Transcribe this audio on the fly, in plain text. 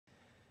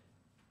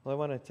Well, I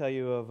want to tell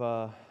you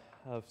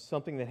of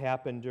something that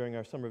happened during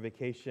our summer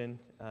vacation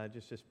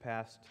just this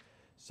past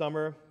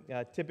summer.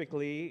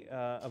 Typically,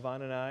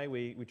 Yvonne and I,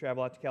 we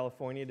travel out to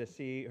California to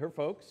see her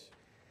folks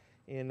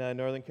in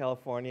Northern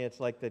California. It's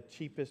like the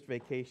cheapest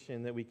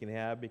vacation that we can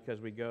have because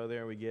we go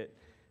there, we get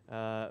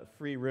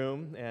free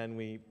room, and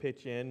we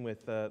pitch in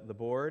with the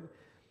board.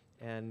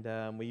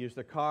 And we use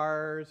their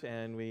cars,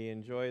 and we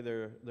enjoy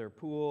their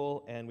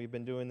pool, and we've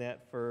been doing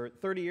that for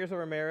 30 years of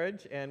our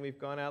marriage, and we've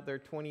gone out there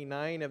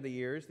 29 of the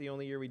years. The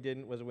only year we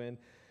didn't was when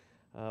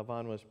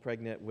Vaughn was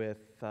pregnant with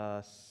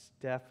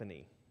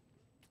Stephanie.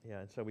 Yeah,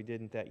 and so we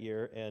didn't that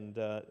year. And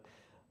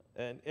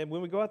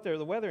when we go out there,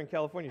 the weather in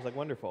California is like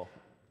wonderful.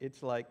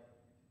 It's like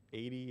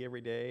 80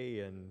 every day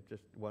and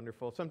just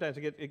wonderful. Sometimes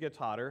it gets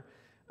hotter.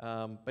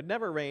 But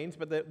never rains.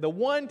 But the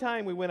one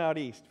time we went out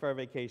east for our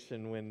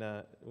vacation when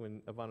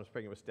Yvonne was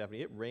pregnant with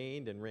Stephanie, it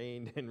rained and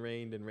rained and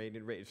rained and rained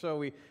and rained. So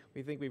we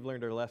think we've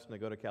learned our lesson to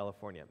go to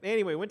California.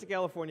 Anyway, went to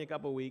California a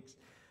couple of weeks,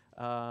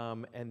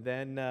 and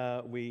then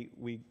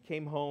we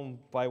came home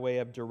by way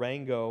of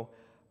Durango,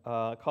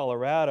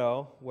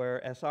 Colorado,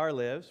 where SR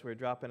lives. We're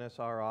dropping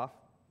SR off.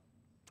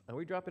 Are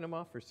we dropping him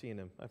off or seeing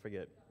him? I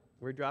forget.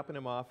 We're dropping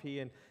him off. He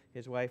and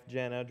his wife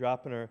Jenna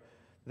dropping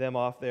them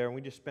off there, and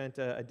we just spent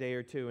a day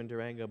or two in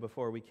Durango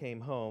before we came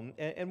home.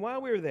 And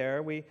while we were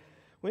there, we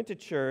went to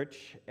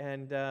church,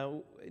 and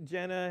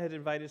Jenna had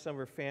invited some of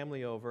her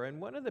family over, and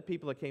one of the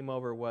people that came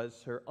over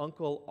was her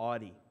uncle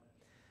Audie.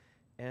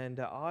 And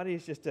Audie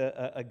is just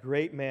a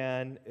great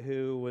man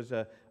who was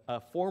a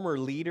former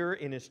leader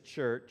in his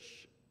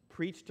church,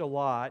 preached a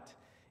lot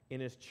in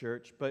his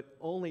church, but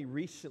only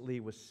recently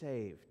was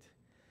saved.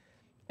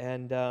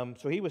 And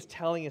so he was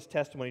telling his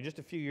testimony just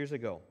a few years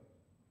ago.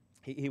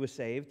 He was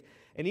saved.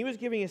 And he was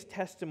giving his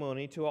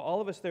testimony to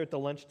all of us there at the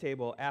lunch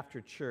table after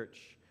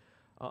church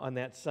on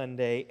that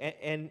Sunday.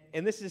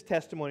 And this is his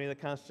testimony that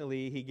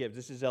constantly he gives.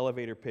 This is his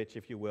elevator pitch,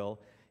 if you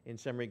will, in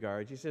some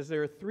regards. He says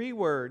there are three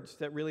words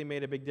that really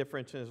made a big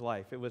difference in his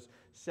life. It was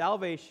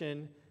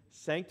salvation,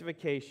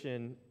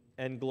 sanctification,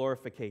 and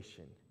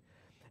glorification.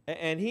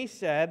 And he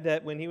said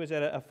that when he was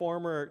at a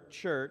former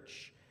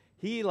church,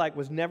 he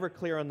was never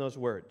clear on those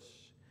words,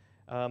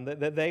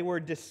 that they were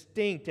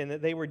distinct and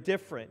that they were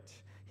different.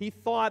 He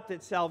thought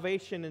that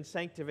salvation and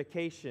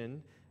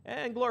sanctification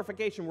and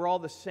glorification were all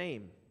the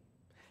same.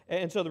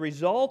 And so the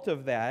result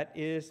of that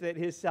is that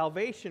his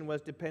salvation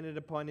was dependent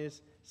upon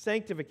his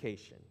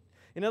sanctification.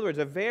 In other words,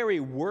 a very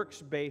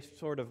works-based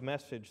sort of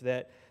message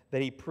that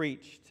he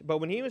preached. But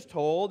when he was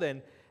told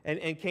and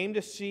came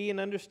to see and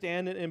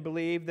understand and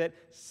believe that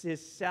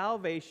his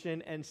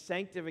salvation and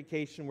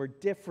sanctification were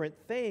different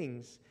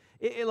things,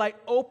 it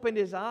opened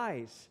his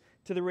eyes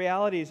to the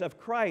realities of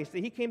Christ,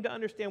 that he came to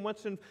understand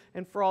once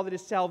and for all that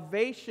his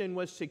salvation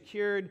was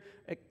secured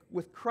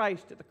with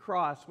Christ at the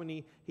cross when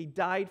he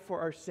died for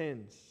our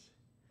sins.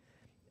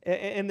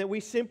 And that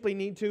we simply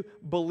need to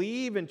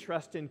believe and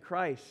trust in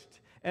Christ.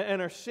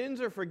 And our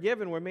sins are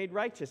forgiven, we're made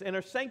righteous. And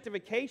our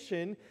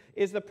sanctification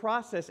is the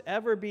process,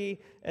 ever be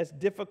as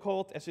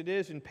difficult as it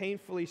is and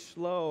painfully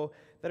slow,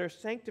 that our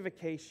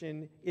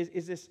sanctification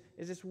is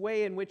this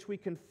way in which we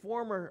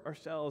conform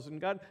ourselves. And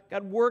God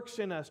works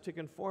in us to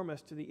conform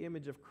us to the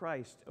image of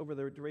Christ over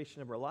the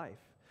duration of our life.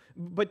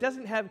 But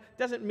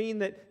doesn't mean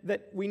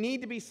that we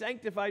need to be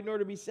sanctified in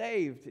order to be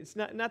saved. It's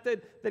not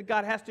that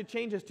God has to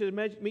change us to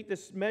meet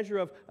this measure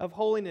of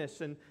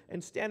holiness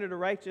and standard of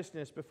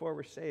righteousness before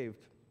we're saved.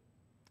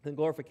 And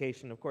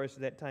glorification, of course, is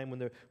that time when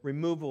the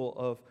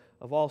removal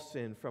of all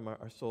sin from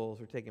our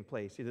souls are taking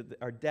place. Either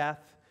our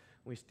death,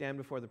 when we stand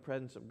before the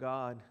presence of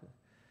God,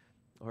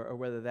 or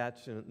whether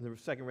that's in the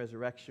second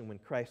resurrection when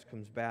Christ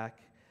comes back.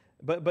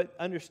 But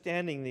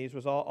understanding these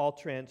was all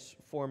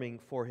transforming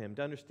for him.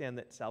 To understand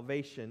that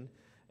salvation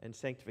and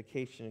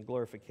sanctification and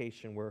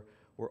glorification were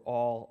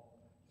all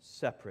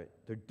separate.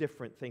 They're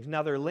different things.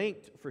 Now they're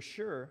linked for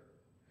sure,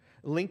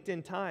 linked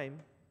in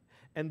time.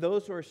 And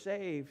those who are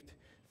saved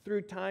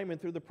through time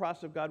and through the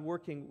process of God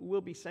working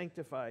will be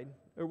sanctified,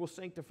 or will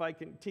sanctify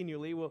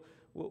continually, will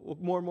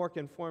more and more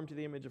conform to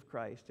the image of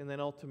Christ, and then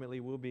ultimately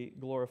will be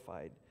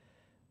glorified.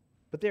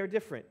 But they are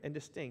different and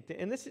distinct.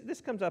 And this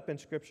comes up in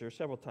Scripture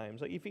several times,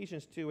 like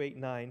Ephesians 2, 8,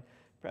 9,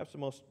 perhaps the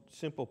most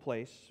simple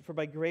place. For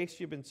by grace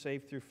you've been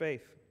saved through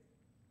faith.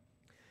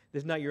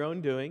 This is not your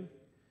own doing.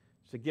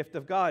 It's a gift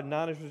of God,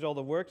 not as a result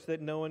of works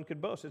that no one could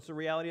boast. It's the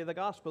reality of the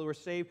gospel. We're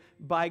saved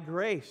by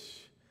grace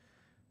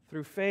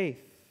through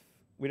faith.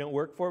 We don't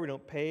work for it. We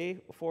don't pay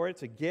for it.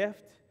 It's a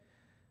gift.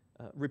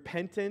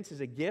 Repentance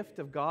is a gift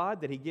of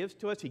God that he gives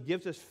to us. He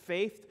gives us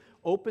faith,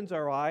 opens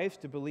our eyes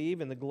to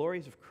believe in the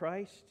glories of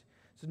Christ.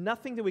 It's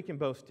nothing that we can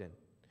boast in.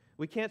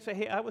 We can't say,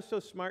 hey, I was so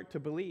smart to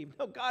believe.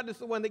 No, God is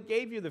the one that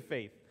gave you the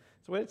faith.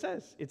 That's what it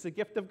says. It's a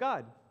gift of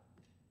God.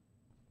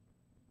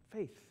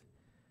 Faith.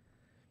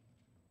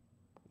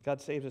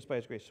 God saves us by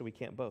his grace, so we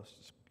can't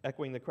boast.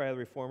 Echoing the cry of the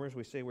reformers,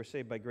 we say we're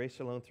saved by grace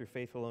alone, through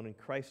faith alone, in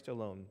Christ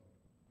alone.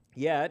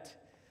 Yet,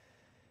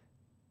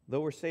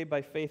 though we're saved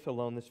by faith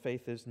alone, this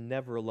faith is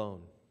never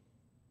alone.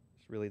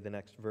 It's really the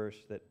next verse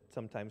that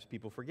sometimes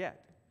people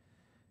forget.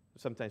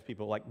 Sometimes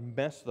people like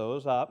mess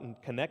those up and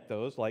connect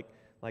those like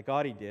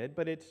Audie did,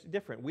 but it's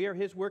different. We are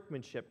His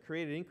workmanship,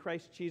 created in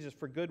Christ Jesus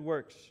for good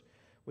works,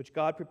 which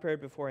God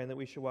prepared beforehand that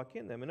we should walk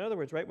in them. In other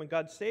words, right, when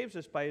God saves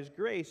us by His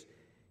grace,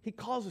 He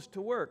calls us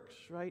to works,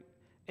 right?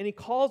 And He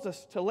calls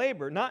us to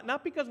labor,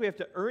 not because we have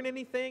to earn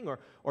anything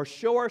or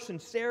show our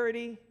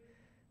sincerity,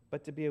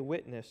 but to be a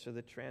witness of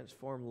the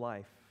transformed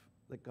life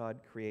that God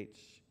creates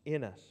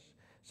in us.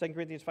 2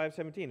 Corinthians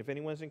 5:17, if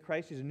anyone's in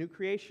Christ, he's a new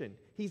creation.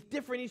 He's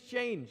different, he's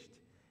changed.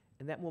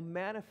 And that will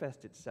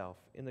manifest itself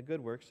in the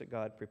good works that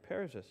God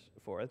prepares us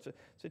for. It's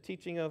a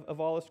teaching of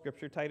all of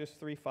Scripture. Titus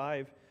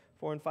 3:4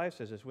 and 5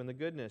 says this, when the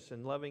goodness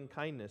and loving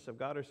kindness of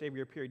God our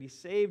Savior appeared, He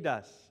saved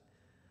us,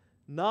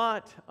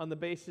 not on the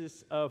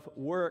basis of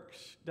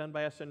works done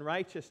by us in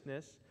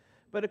righteousness,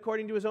 but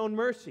according to His own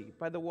mercy,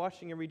 by the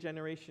washing and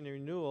regeneration and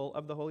renewal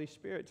of the Holy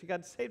Spirit. See,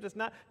 God saved us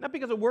not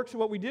because of works of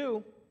what we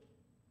do,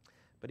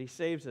 but He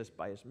saves us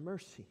by His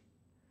mercy.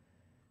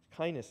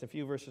 Kindness. A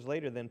few verses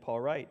later, then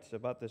Paul writes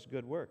about this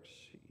good works.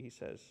 He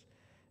says,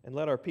 and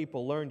let our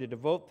people learn to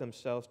devote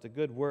themselves to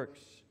good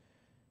works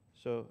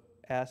so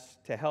as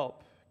to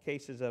help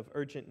cases of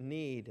urgent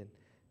need and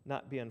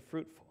not be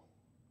unfruitful.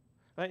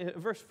 Right?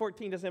 Verse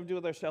 14 doesn't have to do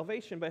with our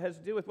salvation, but has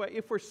to do with what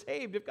if we're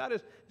saved, if God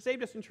has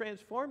saved us and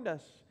transformed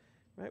us,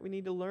 right? We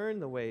need to learn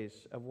the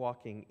ways of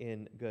walking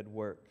in good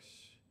works.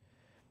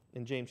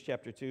 In James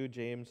chapter 2,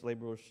 James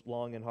labors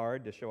long and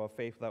hard to show how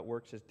faith without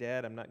works is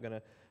dead. I'm not going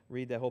to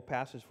read that whole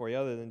passage for you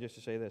other than just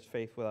to say this,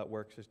 faith without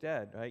works is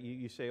dead, right?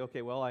 You say,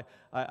 okay, well,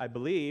 I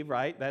believe,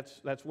 right?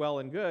 That's well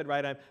and good,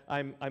 right?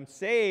 I'm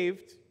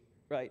saved,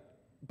 right?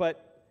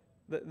 But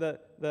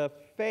the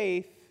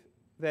faith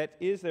that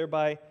is there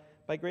by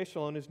grace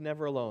alone is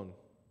never alone.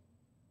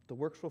 The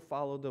works will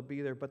follow, they'll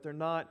be there, but they're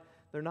not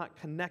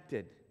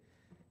connected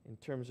in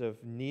terms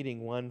of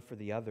needing one for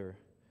the other.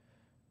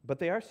 But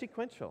they are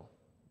sequential,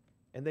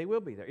 and they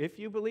will be there. If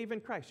you believe in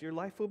Christ, your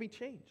life will be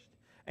changed.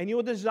 And you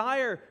will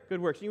desire good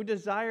works. And you will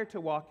desire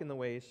to walk in the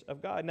ways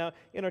of God. Now,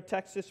 in our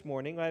text this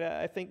morning, right,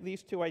 I think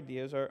these two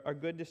ideas are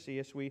good to see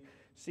as we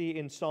see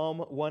in Psalm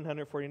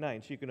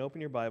 149. So you can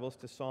open your Bibles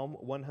to Psalm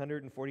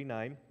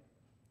 149.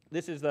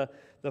 This is the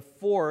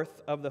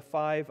fourth of the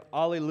 5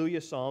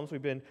 Alleluia Psalms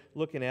we've been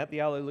looking at.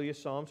 The Alleluia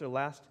Psalms are the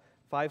last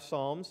 5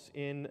 Psalms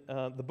in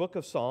the book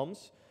of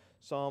Psalms.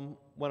 Psalm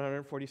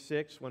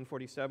 146,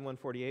 147,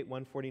 148,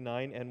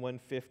 149, and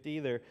 150.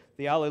 They're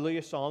the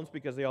Alleluia Psalms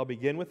because they all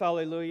begin with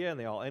Alleluia and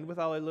they all end with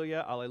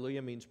Alleluia.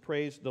 Alleluia means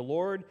praise the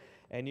Lord.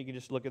 And you can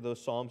just look at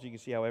those Psalms. You can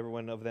see how every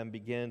one of them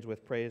begins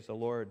with praise the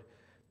Lord.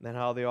 And then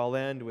how they all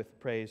end with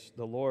praise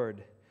the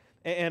Lord.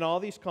 And all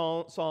these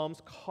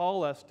Psalms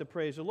call us to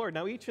praise the Lord.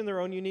 Now, each in their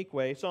own unique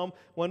way. Psalm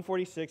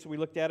 146, we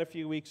looked at a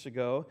few weeks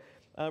ago,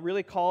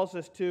 really calls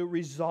us to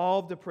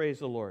resolve to praise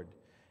the Lord.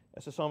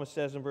 As the psalmist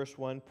says in verse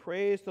 1,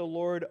 praise the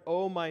Lord,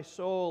 O my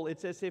soul.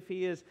 It's as if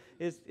he is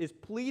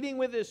pleading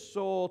with his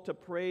soul to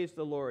praise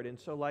the Lord. And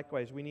so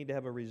likewise, we need to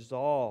have a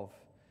resolve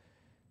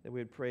that we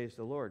would praise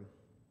the Lord.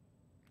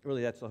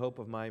 Really, that's the hope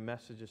of my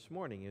message this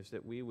morning, is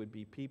that we would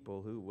be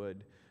people who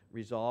would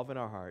resolve in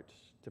our hearts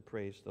to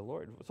praise the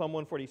Lord. Psalm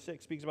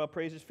 146 speaks about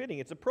praise is fitting.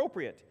 It's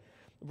appropriate.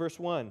 Verse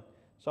 1,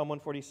 Psalm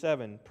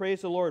 147, praise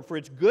the Lord, for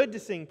it's good to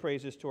sing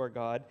praises to our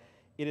God.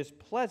 It is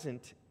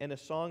pleasant, and a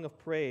song of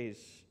praise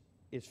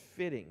is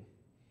fitting.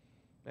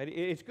 Right?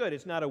 It's good.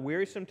 It's not a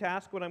wearisome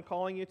task, what I'm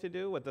calling you to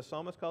do, what the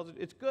psalmist calls it.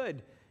 It's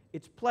good.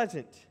 It's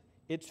pleasant.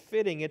 It's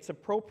fitting. It's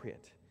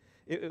appropriate.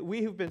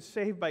 We who've been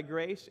saved by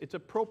grace, it's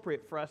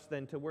appropriate for us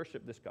then to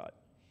worship this God.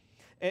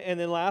 And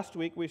then last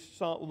week we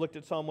looked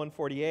at Psalm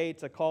 148.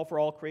 It's a call for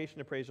all creation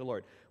to praise the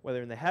Lord.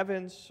 Whether in the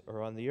heavens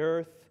or on the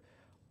earth,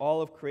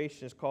 all of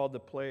creation is called to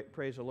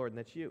praise the Lord, and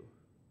that's you.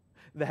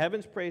 The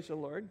heavens praise the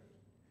Lord.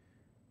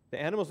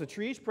 The animals, the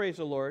trees praise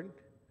the Lord.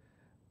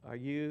 Are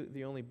you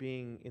the only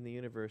being in the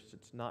universe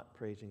that's not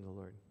praising the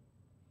Lord?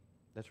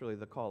 That's really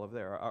the call of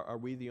there. Are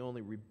we the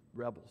only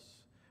rebels?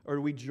 Or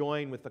do we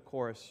join with the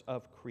chorus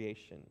of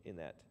creation in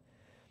that?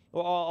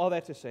 Well, all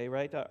that to say,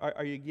 right?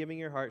 Are you giving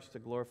your hearts to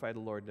glorify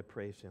the Lord, to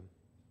praise Him?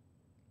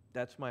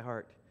 That's my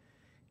heart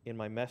in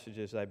my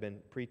messages I've been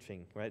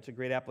preaching, right? It's a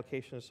great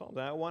application of Psalms.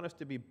 I want us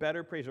to be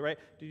better praisers, right?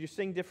 Did you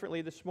sing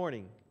differently this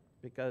morning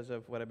because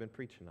of what I've been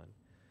preaching on?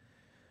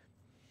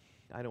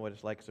 I know what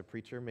it's like as a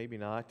preacher. Maybe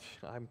not.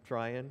 I'm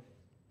trying.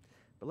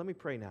 But let me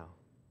pray now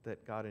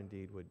that God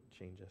indeed would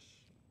change us.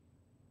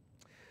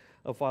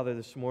 Oh, Father,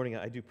 this morning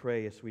I do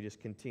pray as we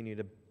just continue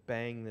to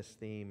bang this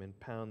theme and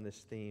pound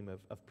this theme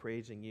of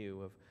praising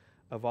you,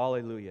 of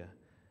Alleluia.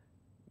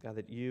 God,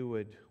 that you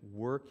would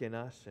work in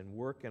us and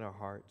work in our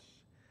hearts.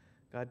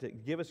 God, to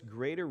give us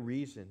greater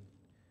reason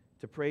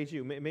to praise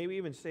you. Maybe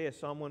even say as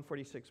Psalm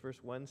 146 verse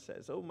 1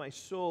 says, oh, my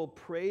soul,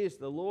 praise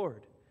the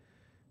Lord.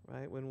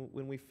 Right?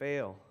 When we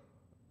fail,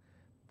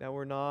 that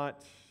we're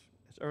not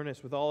as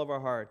earnest with all of our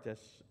heart as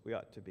we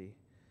ought to be.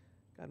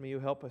 God, may you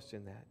help us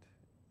in that.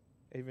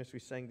 Even as we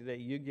sang today,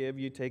 you give,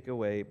 you take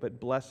away, but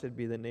blessed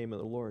be the name of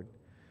the Lord.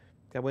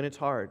 God, when it's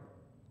hard,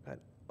 God,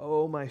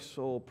 oh, my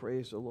soul,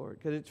 praise the Lord,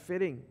 because it's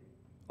fitting.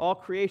 All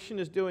creation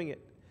is doing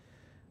it.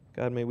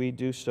 God, may we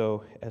do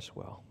so as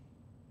well.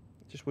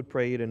 Just would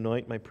pray you'd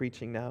anoint my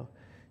preaching now,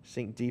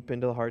 sink deep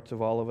into the hearts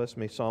of all of us.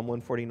 May Psalm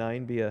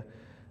 149 be a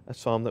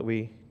psalm that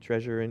we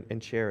treasure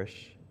and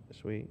cherish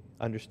as we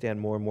understand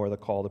more and more the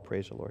call to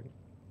praise the Lord.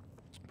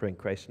 Pray in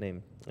Christ's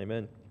name.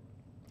 Amen.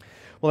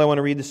 Well, I want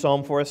to read the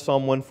psalm for us,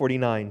 Psalm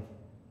 149.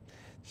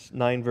 It's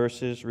 9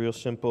 verses, real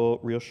simple,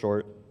 real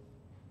short.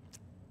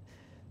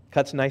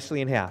 Cuts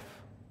nicely in half.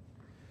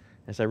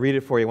 As I read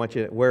it for you, I want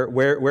you to,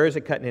 where is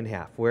it cutting in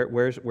half?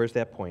 Where's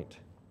that point?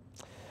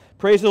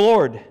 Praise the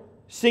Lord.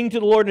 Sing to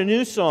the Lord a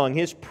new song,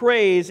 His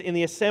praise in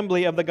the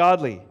assembly of the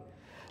godly.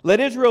 Let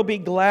Israel be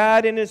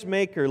glad in His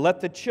Maker.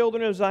 Let the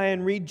children of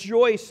Zion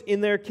rejoice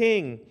in their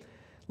King.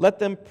 Let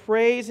them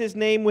praise His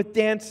name with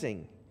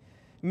dancing,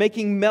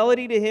 making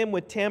melody to Him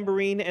with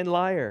tambourine and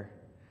lyre.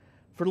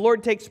 For the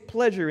Lord takes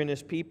pleasure in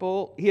His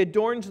people. He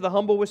adorns the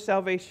humble with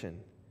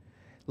salvation.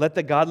 Let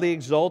the godly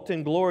exult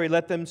in glory.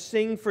 Let them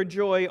sing for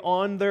joy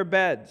on their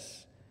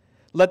beds.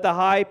 Let the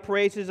high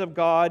praises of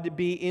God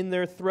be in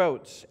their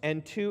throats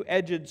and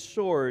two-edged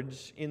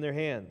swords in their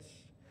hands,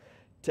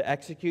 to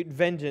execute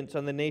vengeance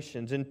on the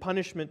nations and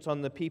punishments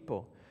on the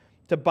people,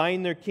 to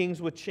bind their kings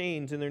with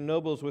chains and their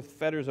nobles with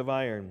fetters of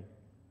iron,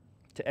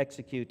 to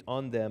execute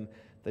on them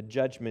the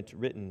judgment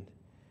written.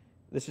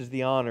 This is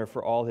the honor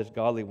for all His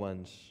godly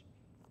ones.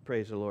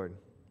 Praise the Lord.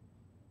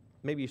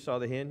 Maybe you saw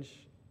the hinge.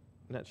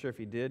 I'm not sure if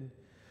you did.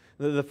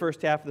 The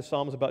first half of the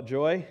psalm is about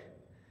joy,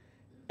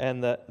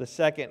 and the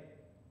second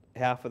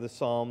half of the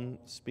psalm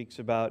speaks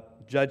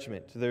about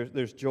judgment.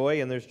 There's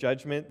joy and there's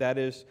judgment. That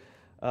is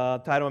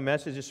the title of my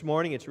message this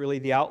morning. It's really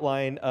the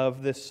outline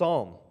of this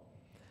psalm.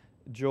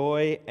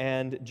 Joy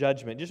and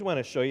judgment. Just want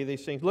to show you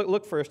these things.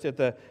 Look first at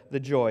the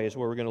joy is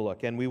where we're going to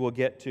look, and we will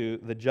get to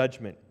the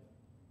judgment.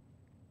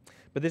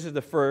 But this is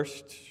the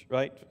first,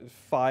 right,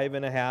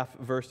 5.5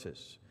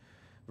 verses.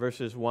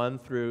 Verses 1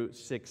 through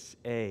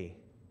 6a.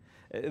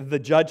 The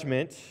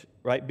judgment,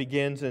 right,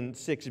 begins in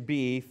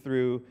 6b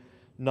through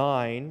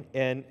 9,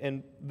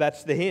 and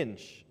that's the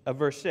hinge of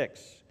verse 6.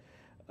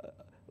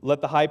 Let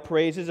the high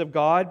praises of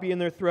God be in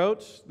their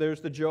throats.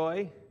 There's the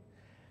joy.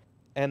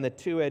 And the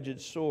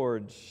two-edged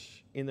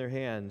swords in their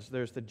hands.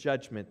 There's the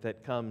judgment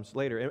that comes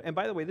later. And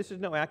by the way, this is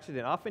no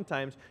accident.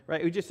 Oftentimes,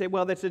 right, we just say,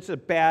 well, it's a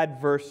bad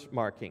verse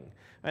marking.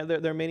 Right?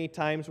 There are many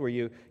times where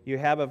you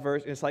have a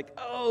verse, and it's like,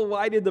 oh,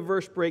 why did the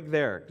verse break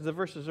there? Because the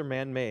verses are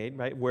man-made,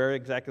 right, where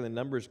exactly the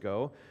numbers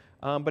go.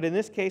 But in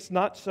this case,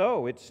 not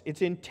so.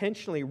 It's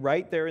intentionally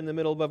right there in the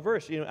middle of a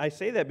verse. You know, I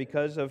say that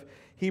because of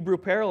Hebrew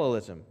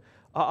parallelism.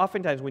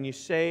 Oftentimes when you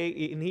say,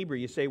 in Hebrew,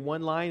 you say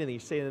one line and then you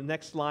say the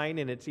next line,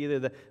 and it's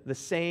either the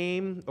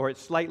same or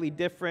it's slightly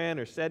different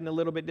or said in a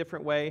little bit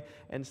different way,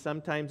 and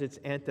sometimes it's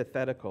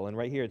antithetical. And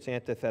right here it's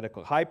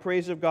antithetical. High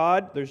praise of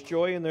God, there's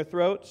joy in their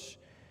throats,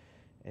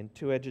 and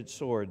two-edged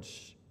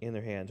swords in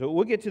their hands.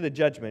 We'll get to the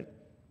judgment,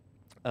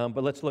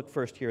 but let's look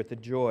first here at the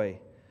joy,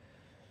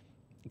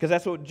 because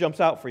that's what jumps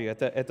out for you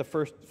at the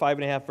first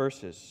 5.5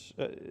 verses.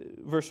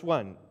 Verse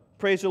 1,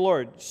 praise the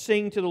Lord,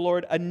 sing to the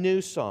Lord a new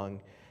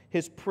song,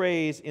 His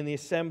praise in the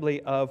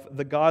assembly of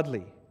the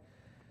godly.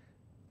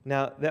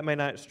 Now, that might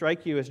not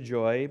strike you as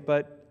joy,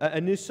 but a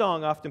new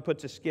song often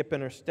puts a skip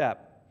in her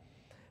step.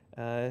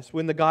 It's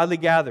when the godly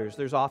gathers,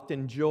 there's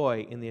often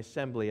joy in the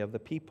assembly of the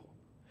people.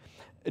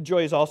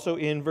 Joy is also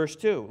in verse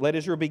 2. Let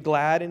Israel be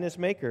glad in His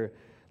Maker.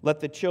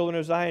 Let the children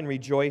of Zion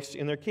rejoice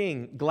in their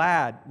King.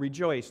 Glad,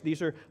 rejoice.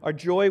 These are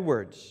joy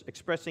words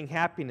expressing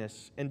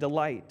happiness and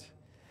delight.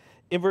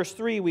 In verse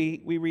 3,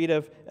 we read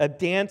of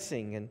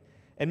dancing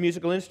and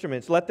musical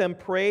instruments. Let them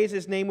praise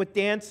His name with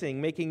dancing,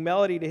 making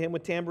melody to Him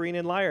with tambourine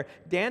and lyre.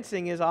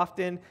 Dancing is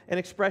often an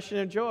expression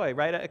of joy,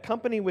 right?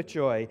 Accompanied with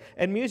joy.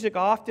 And music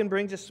often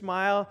brings a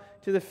smile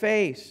to the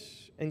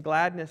face and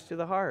gladness to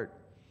the heart.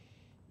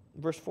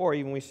 Verse 4,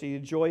 even we see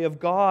the joy of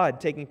God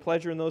taking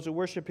pleasure in those who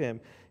worship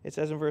Him. It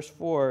says in verse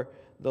 4,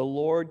 the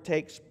Lord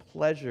takes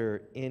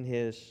pleasure in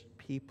His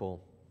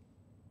people.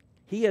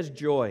 He has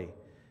joy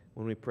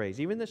when we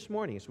praise. Even this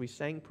morning as we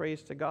sang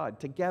praise to God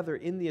together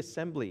in the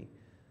assembly,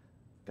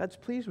 God's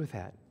pleased with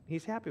that.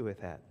 He's happy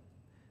with that.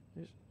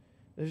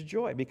 There's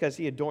joy because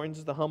He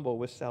adorns the humble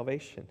with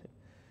salvation.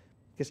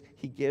 Because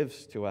He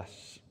gives to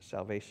us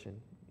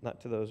salvation,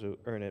 not to those who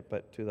earn it,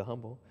 but to the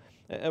humble.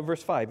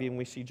 Verse 5, even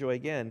we see joy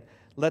again.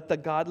 Let the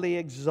godly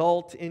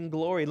exult in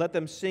glory. Let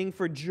them sing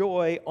for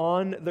joy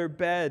on their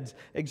beds,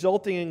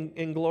 exulting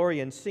in glory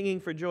and singing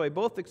for joy,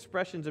 both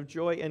expressions of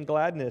joy and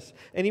gladness.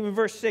 And even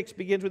verse 6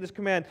 begins with this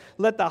command,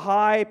 let the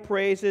high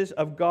praises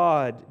of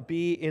God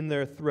be in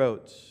their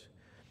throats.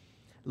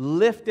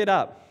 Lift it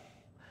up,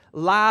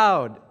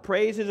 loud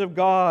praises of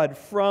God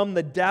from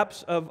the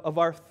depths of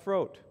our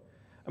throat.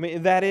 I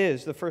mean, that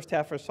is the first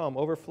half of the psalm,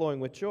 overflowing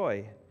with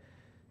joy.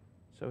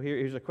 So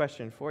here's a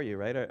question for you,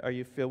 right? Are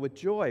you filled with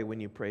joy when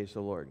you praise the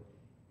Lord?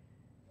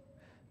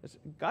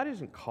 God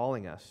isn't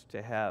calling us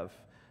to have,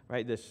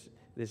 right,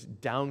 this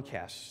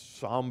downcast,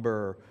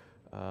 somber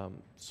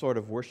sort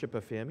of worship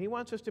of Him. He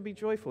wants us to be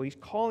joyful. He's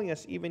calling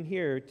us even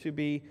here to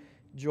be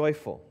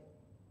joyful.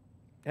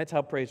 That's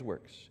how praise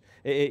works.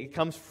 It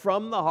comes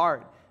from the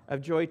heart.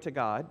 of joy to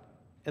God.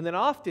 And then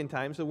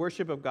oftentimes the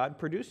worship of God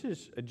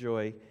produces a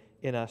joy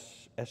in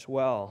us as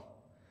well.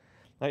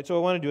 All right, so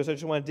what I want to do is I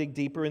just want to dig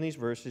deeper in these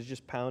verses,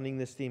 just pounding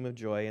this theme of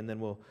joy, and then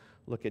we'll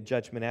look at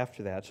judgment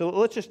after that. So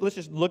let's just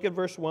look at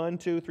verse 1,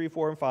 2, 3,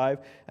 4, and 5.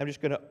 I'm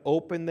just going to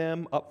open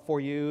them up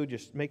for you,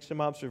 just make some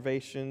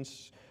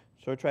observations,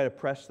 sort of try to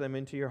press them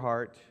into your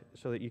heart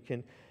so that you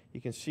can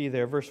see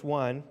there. Verse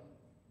 1,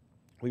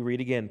 we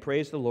read again,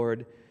 "Praise the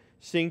Lord.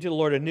 Sing to the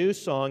Lord a new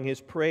song,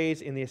 His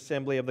praise in the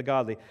assembly of the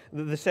godly."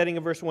 The setting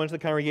of verse 1 is the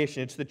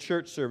congregation. It's the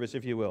church service,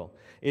 if you will.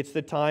 It's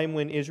the time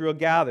when Israel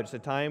gathered. It's the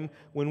time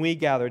when we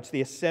gather. It's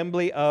the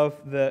assembly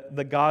of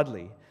the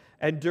godly.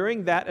 And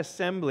during that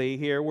assembly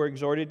here, we're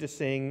exhorted to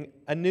sing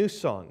a new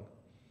song.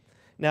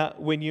 Now,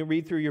 when you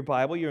read through your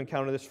Bible, you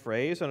encounter this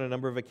phrase on a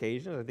number of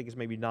occasions. I think it's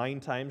maybe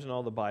 9 times in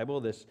all the Bible,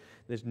 this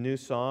new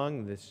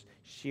song, this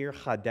Shir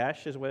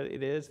Chadesh is what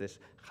it is. This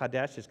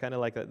Chadesh is kind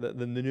of like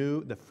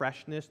the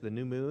freshness, the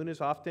new moon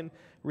is often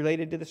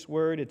related to this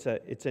word. It's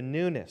a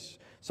newness.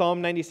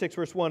 Psalm 96,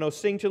 verse 1, "Oh,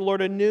 sing to the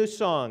Lord a new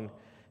song.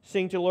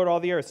 Sing to the Lord all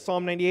the earth."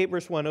 Psalm 98,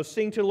 verse 1, "Oh,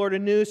 sing to the Lord a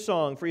new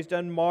song, for He's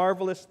done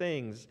marvelous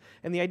things."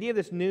 And the idea of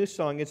this new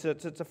song is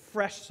it's a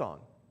fresh song.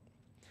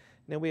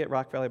 Now, we at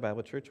Rock Valley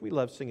Bible Church, we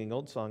love singing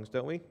old songs,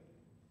 don't we?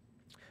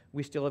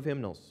 We still have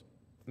hymnals.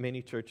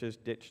 Many churches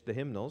ditch the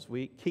hymnals.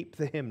 We keep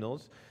the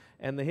hymnals.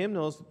 And the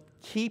hymnals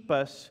keep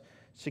us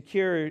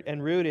secured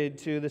and rooted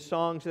to the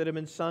songs that have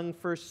been sung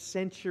for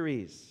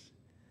centuries.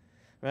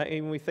 Right?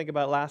 And when we think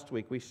about last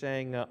week, we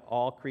sang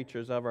 "All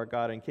Creatures of Our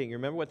God and King." You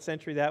remember what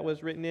century that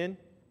was written in?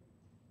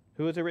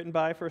 Who was it written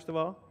by, first of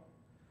all?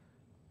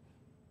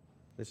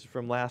 This is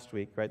from last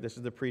week, right? This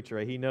is the preacher,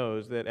 right? He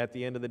knows that at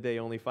the end of the day,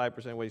 only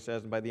 5% of what he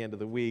says, and by the end of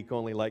the week,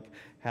 only like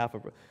half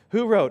of it.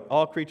 Who wrote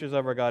 "All Creatures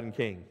of Our God and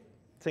King"?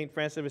 St.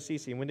 Francis of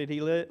Assisi. And when did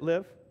he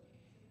live?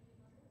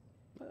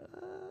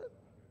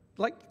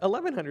 Like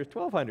 1100s,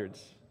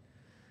 1200s,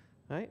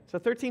 right? So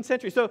 13th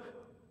century. So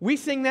we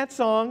sing that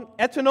song.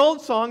 It's an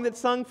old song that's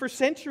sung for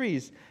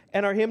centuries,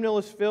 and our hymnal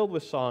is filled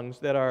with songs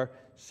that are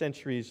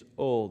centuries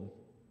old.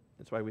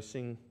 That's why we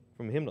sing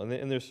from a hymnal.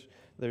 And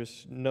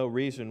there's no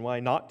reason why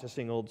not to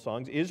sing old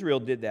songs. Israel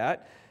did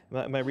that.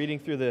 My reading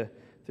through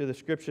the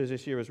scriptures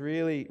this year was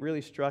really,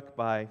 really struck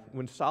by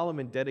when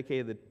Solomon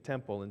dedicated the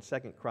temple in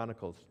 2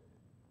 Chronicles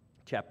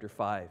chapter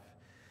 5.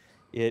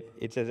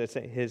 It says,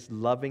 "His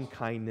loving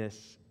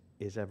kindness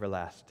is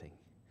everlasting."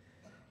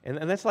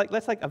 And that's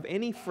like of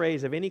any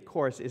phrase, of any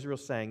chorus Israel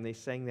sang, they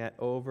sang that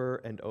over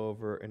and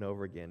over and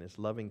over again. His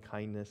loving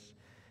kindness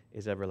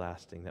is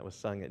everlasting. That was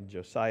sung in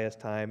Josiah's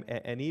time.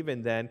 And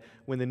even then,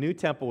 when the new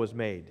temple was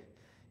made,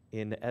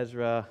 in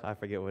Ezra, I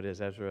forget what it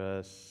is,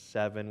 Ezra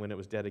 7, when it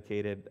was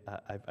dedicated,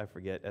 I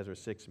forget, Ezra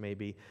 6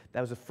 maybe. That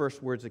was the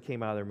first words that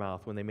came out of their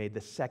mouth when they made the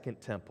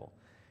second temple.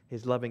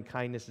 His loving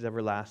kindness is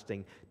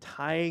everlasting,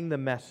 tying the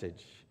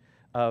message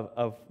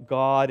of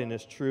God and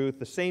His truth.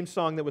 The same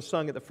song that was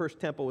sung at the first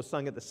temple was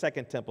sung at the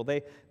second temple.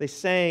 They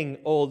sang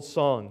old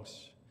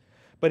songs.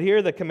 But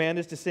here the command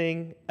is to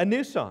sing a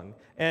new song.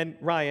 And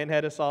Ryan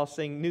had us all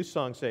sing new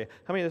songs today.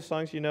 How many of the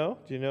songs you know?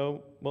 Do you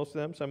know most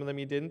of them? Some of them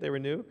you didn't. They were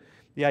new.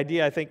 The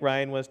idea, I think,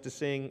 Ryan, was to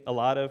sing a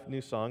lot of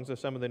new songs. So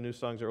some of the new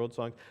songs are old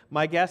songs.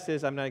 My guess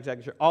is, I'm not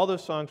exactly sure, all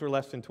those songs were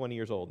less than 20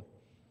 years old.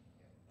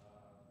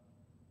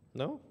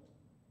 No?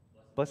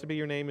 Blessed Be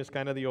Your Name is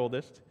kind of the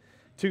oldest.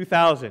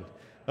 2000.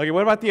 Okay,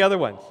 what about the other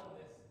ones?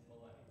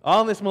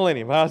 All in this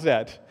millennium. How's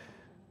that?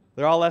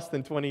 They're all less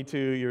than 22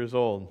 years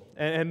old.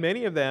 And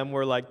many of them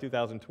were like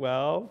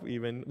 2012,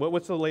 even.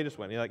 What's the latest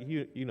one?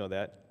 You know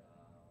that.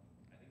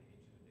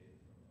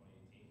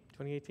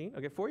 2018?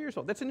 Okay, 4 years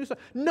old. That's a new song.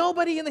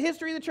 Nobody in the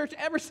history of the church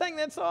ever sang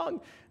that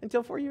song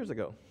until 4 years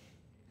ago.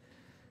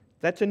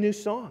 That's a new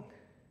song.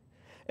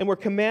 And we're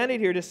commanded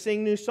here to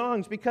sing new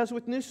songs because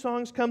with new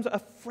songs comes a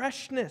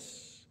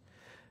freshness.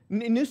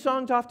 New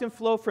songs often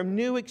flow from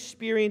new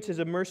experiences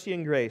of mercy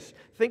and grace.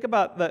 Think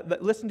about,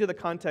 listen to the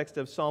context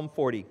of Psalm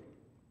 40,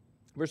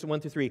 verses 1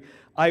 through 3.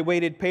 "I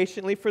waited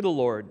patiently for the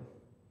Lord.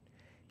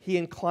 He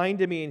inclined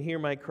to me and heard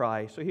my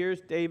cry." So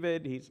here's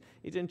David. He's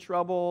in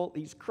trouble.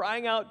 He's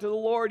crying out to the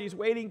Lord. He's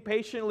waiting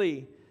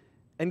patiently.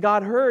 And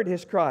God heard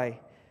his cry.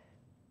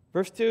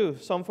 Verse 2,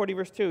 Psalm 40,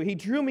 verse 2. "He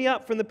drew me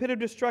up from the pit of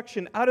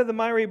destruction, out of the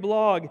miry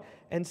bog,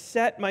 and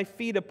set my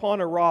feet upon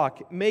a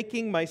rock,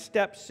 making my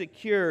steps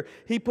secure.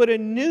 He put a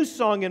new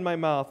song in my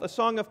mouth, a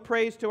song of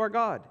praise to our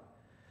God."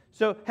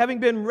 So having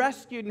been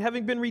rescued and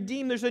having been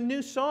redeemed, there's a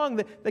new song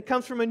that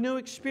comes from a new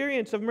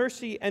experience of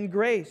mercy and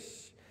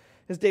grace.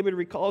 As David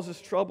recalls his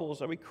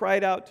troubles, he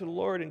cried out to the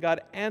Lord and God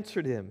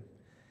answered him.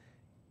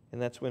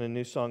 And that's when a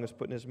new song is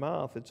put in his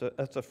mouth. It's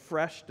a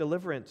fresh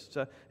deliverance.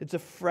 It's a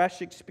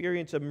fresh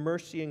experience of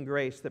mercy and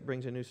grace that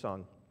brings a new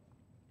song.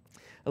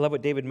 I love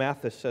what David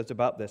Mathis says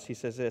about this. He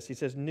says this. He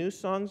says, "New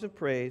songs of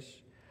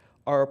praise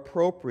are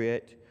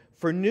appropriate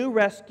for new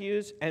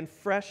rescues and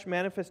fresh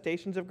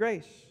manifestations of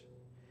grace."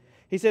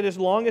 He said, as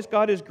long as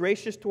God is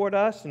gracious toward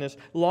us and as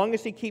long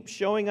as He keeps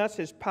showing us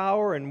His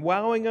power and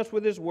wowing us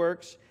with His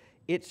works,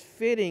 it's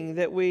fitting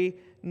that we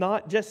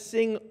not just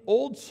sing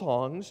old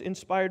songs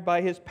inspired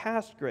by His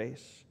past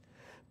grace,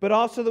 but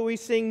also that we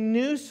sing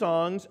new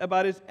songs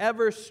about His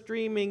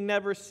ever-streaming,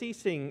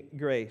 never-ceasing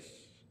grace.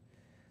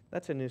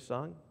 That's a new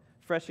song.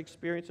 Fresh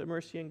experience of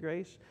mercy and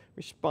grace,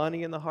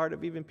 responding in the heart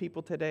of even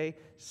people today,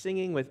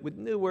 singing with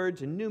new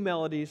words and new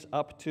melodies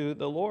up to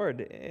the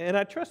Lord. And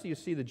I trust you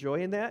see the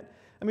joy in that.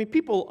 I mean,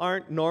 people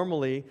aren't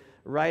normally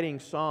writing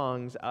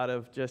songs out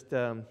of just,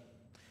 man,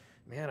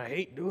 I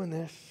hate doing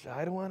this.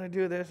 I don't want to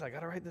do this. I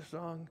got to write this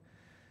song.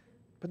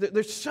 But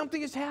there's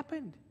something has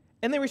happened.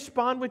 And they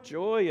respond with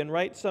joy and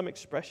write some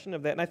expression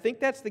of that. And I think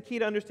that's the key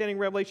to understanding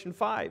Revelation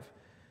 5.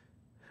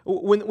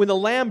 When the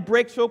Lamb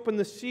breaks open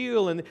the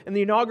seal and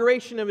the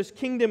inauguration of His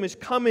kingdom is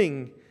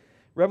coming,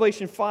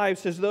 Revelation 5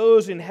 says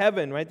those in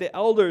heaven, right, the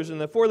elders and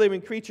the four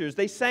living creatures,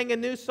 they sang a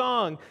new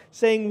song,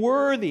 saying,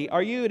 "Worthy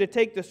are you to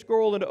take the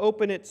scroll and to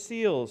open its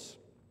seals,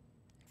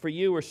 for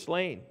you were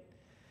slain.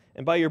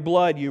 And by your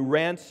blood you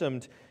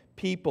ransomed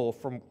people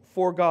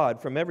for God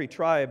from every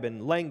tribe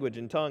and language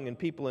and tongue and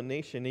people and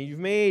nation. And you've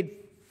made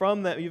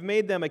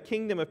them a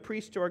kingdom of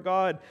priests to our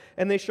God,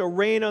 and they shall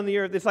reign on the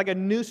earth." It's like a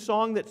new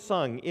song that's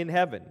sung in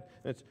heaven.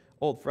 It's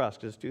old for us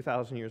because it's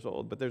 2,000 years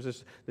old, but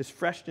there's this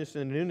freshness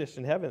and newness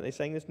in heaven. They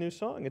sang this new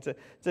song. It's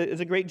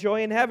a great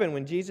joy in heaven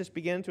when Jesus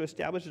began to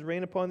establish His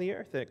reign upon the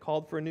earth, and it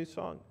called for a new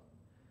song.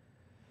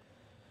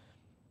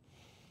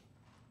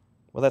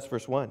 Well, that's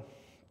verse 1,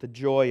 the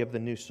joy of the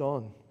new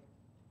song.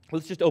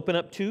 Let's just open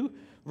up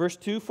verse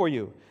 2 for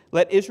you.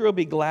 "Let Israel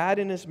be glad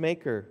in his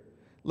Maker.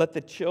 Let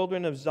the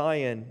children of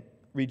Zion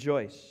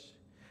rejoice."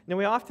 Now,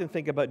 we often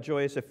think about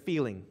joy as a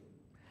feeling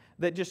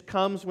that just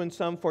comes when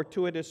some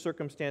fortuitous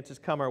circumstances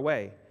come our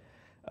way.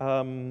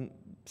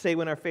 Say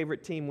when our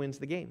favorite team wins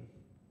the game.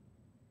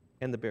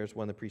 And the Bears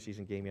won the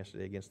preseason game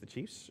yesterday against the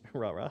Chiefs.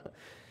 Rah-rah.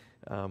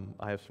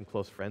 I have some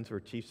close friends who are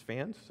Chiefs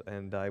fans,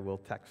 and I will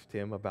text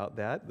Tim about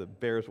that. The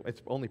Bears,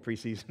 it's only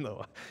preseason,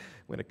 though.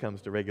 When it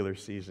comes to regular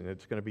season,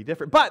 it's going to be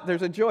different. But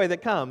there's a joy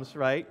that comes,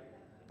 right?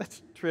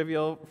 That's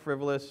trivial,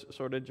 frivolous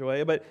sort of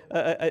joy. But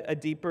a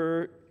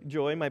deeper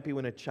joy might be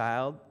when a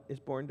child is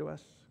born to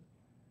us,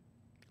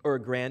 or a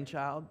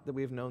grandchild that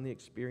we've known the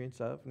experience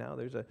of. Now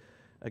there's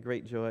a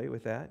great joy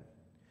with that.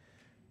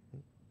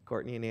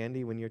 Courtney and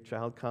Andy, when your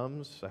child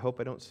comes, I hope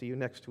I don't see you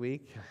next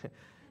week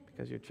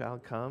because your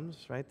child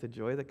comes, right? The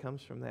joy that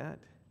comes from that.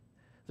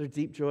 There's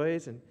deep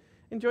joys, and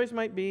joys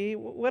might be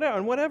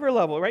on whatever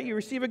level, right? You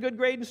receive a good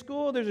grade in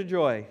school, there's a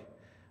joy.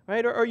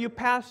 Right? Or you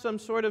pass some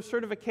sort of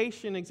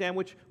certification exam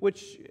which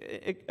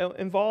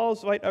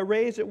involves, right, a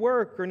raise at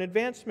work or an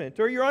advancement.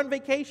 Or you're on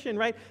vacation,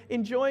 right,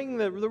 enjoying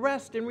the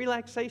rest and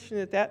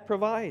relaxation that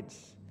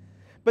provides.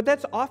 But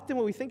that's often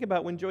what we think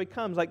about when joy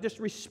comes, like just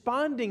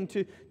responding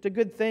to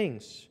good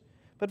things.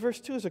 But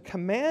verse 2 is a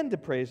command to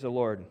praise the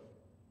Lord.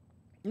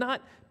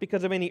 Not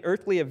because of any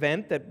earthly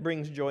event that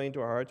brings joy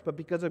into our hearts, but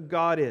because of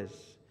God is,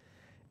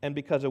 and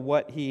because of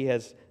what He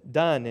has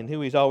done and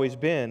who He's always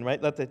been,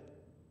 right? Let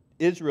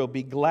Israel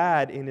be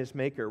glad in his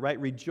Maker, right?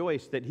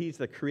 Rejoice that He's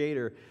the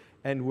Creator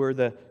and we're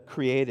the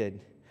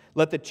created.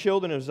 Let the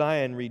children of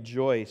Zion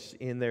rejoice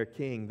in their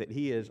King, that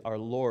He is our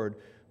Lord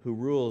who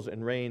rules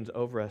and reigns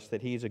over us,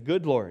 that He's a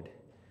good Lord.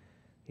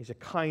 He's a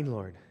kind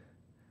Lord.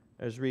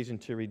 There's reason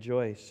to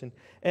rejoice.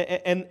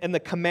 And the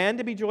command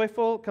to be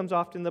joyful comes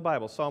often in the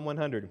Bible. Psalm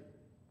 100,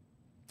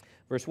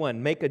 verse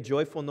 1, "Make a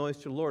joyful noise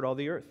to the Lord, all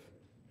the earth.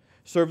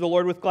 Serve the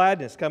Lord with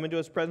gladness. Come into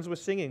His presence with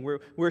singing."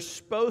 We're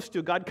supposed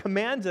to. God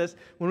commands us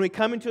when we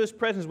come into His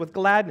presence with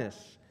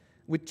gladness,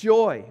 with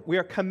joy. We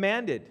are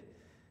commanded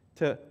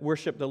to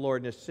worship the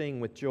Lord and to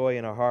sing with joy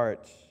in our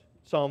hearts.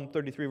 Psalm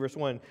 33, verse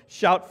 1.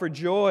 "Shout for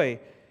joy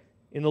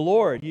in the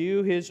Lord,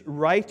 you His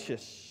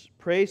righteous.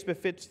 Praise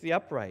befits the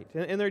upright."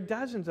 And there are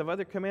dozens of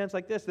other commands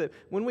like this, that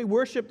when we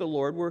worship the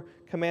Lord, we're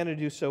commanded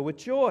to do so with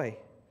joy.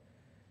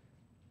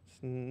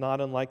 Not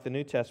unlike the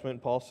New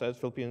Testament, Paul says,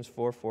 Philippians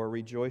 4:4,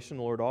 "Rejoice in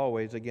the Lord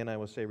always." Again, I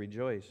will say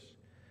rejoice.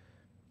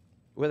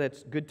 Whether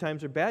it's good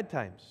times or bad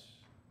times.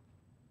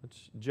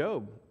 It's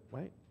Job,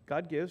 right?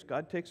 God gives,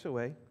 God takes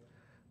away.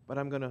 But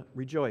I'm going to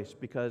rejoice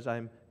because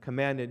I'm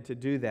commanded to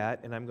do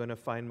that, and I'm going to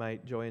find my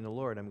joy in the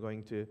Lord. I'm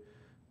going to,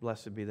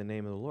 blessed be the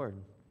name of the Lord.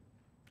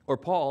 Or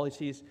Paul, as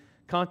he's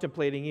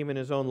contemplating even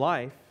his own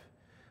life,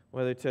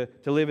 whether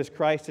to live as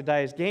Christ, to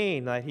die as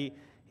gain.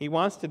 He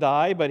wants to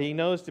die, but he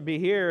knows to be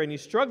here, and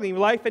he's struggling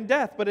with life and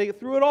death. But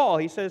through it all,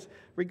 he says,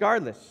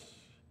 regardless,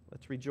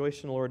 let's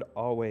rejoice in the Lord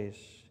always.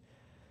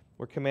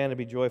 We're commanded to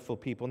be joyful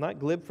people, not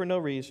glib for no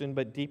reason,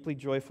 but deeply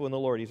joyful in the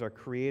Lord. He's our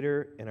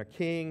Creator and our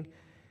King.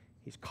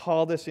 He's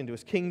called us into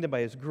His kingdom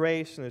by His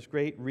grace, and there's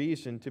great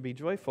reason to be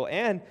joyful.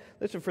 And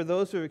listen, for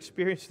those who have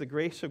experienced the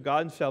grace of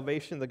God and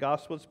salvation, the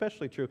gospel is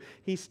especially true.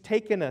 He's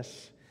taken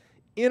us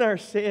in our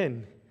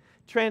sin,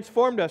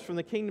 transformed us from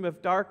the kingdom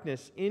of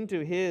darkness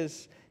into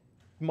His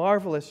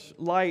marvelous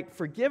light,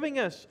 forgiving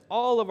us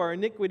all of our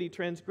iniquity,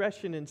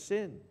 transgression, and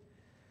sin,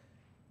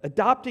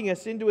 adopting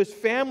us into His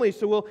family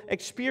so we'll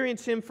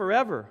experience Him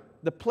forever,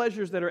 the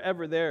pleasures that are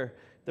ever there,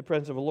 the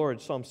presence of the Lord,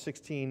 Psalm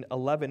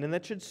 16:11. And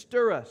that should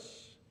stir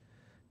us,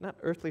 not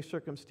earthly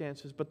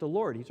circumstances, but the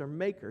Lord. He's our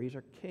Maker. He's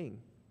our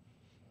King.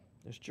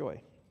 There's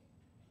joy.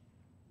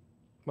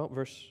 Well,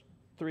 verse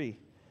 3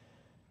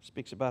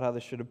 speaks about how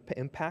this should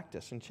impact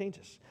us and change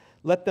us.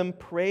 Let them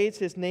praise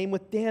his name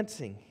with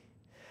dancing,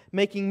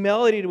 making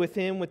melody with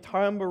him with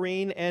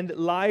tambourine and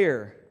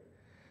lyre.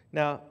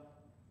 Now,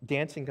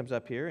 dancing comes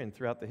up here, and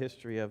throughout the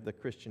history of the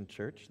Christian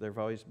church, there have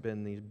always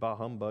been these bah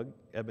humbug,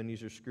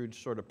 Ebenezer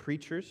Scrooge sort of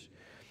preachers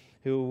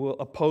who will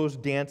oppose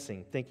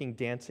dancing, thinking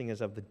dancing is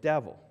of the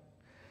devil.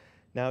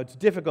 Now, it's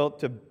difficult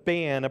to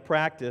ban a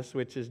practice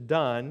which is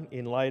done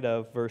in light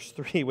of verse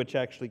 3, which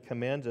actually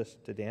commands us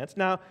to dance.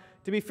 Now,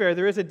 to be fair,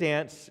 there is a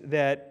dance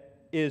that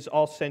is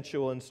all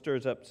sensual and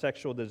stirs up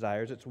sexual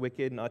desires. It's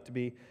wicked and ought to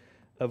be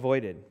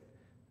avoided.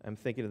 I'm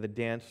thinking of the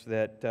dance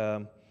that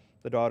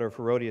the daughter of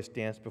Herodias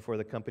danced before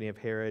the company of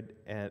Herod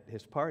at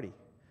his party.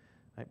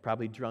 Right?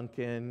 Probably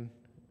drunken,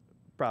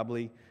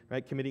 probably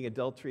committing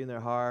adultery in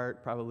their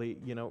heart, probably,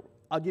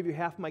 I'll give you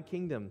half my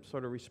kingdom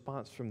sort of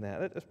response from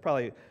that. That's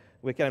probably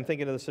wicked. I'm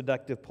thinking of the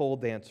seductive pole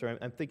dancer.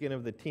 I'm thinking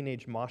of the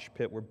teenage mosh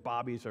pit where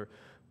bodies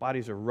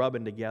are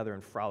rubbing together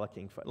and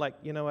frolicking. Like,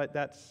 you know what?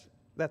 That's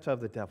of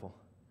the devil.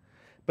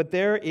 But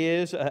there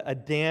is a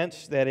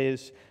dance that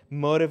is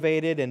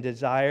motivated and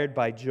desired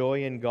by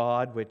joy in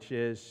God, which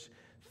is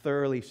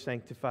thoroughly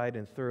sanctified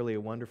and thoroughly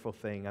a wonderful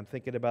thing. I'm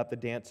thinking about the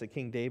dance that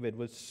King David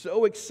was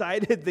so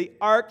excited the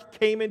ark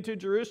came into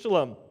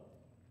Jerusalem.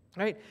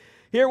 Right?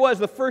 Here was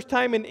the first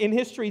time in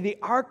history the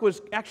ark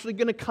was actually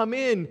going to come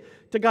in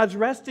to God's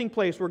resting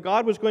place where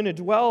God was going to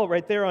dwell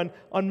right there on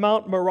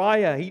Mount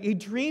Moriah. He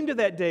dreamed of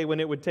that day when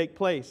it would take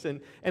place.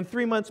 And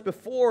 3 months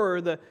before,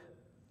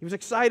 he was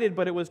excited,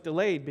 but it was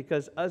delayed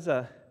because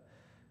Uzzah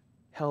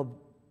held,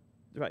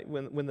 right,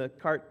 when the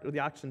cart or the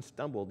oxen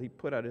stumbled, he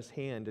put out his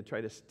hand to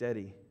try to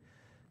steady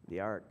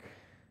the ark.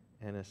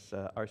 And as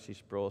R.C.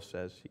 Sproul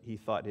says, he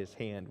thought his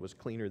hand was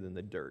cleaner than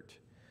the dirt.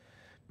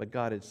 But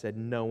God had said,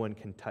 no one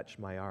can touch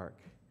my ark.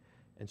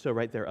 And so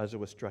right there, Uzzah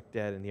was struck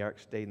dead, and the ark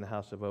stayed in the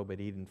house of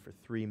Obed-Edom for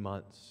 3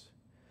 months.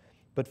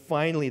 But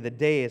finally, the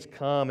day has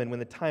come, and when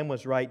the time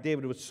was right,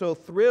 David was so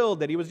thrilled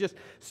that he was just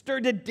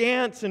stirred to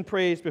dance and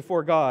praise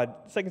before God.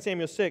 2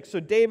 Samuel 6, so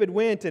David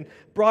went and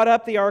brought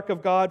up the ark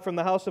of God from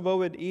the house of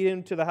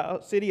Obed-Edom to the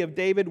city of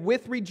David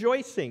with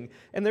rejoicing.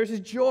 And there's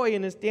his joy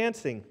in his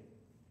dancing.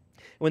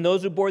 When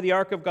those who bore the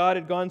ark of God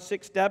had gone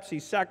 6 steps, he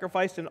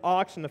sacrificed an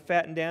ox and a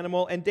fattened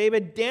animal, and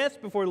David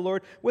danced before the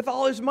Lord with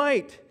all his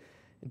might.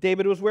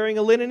 David was wearing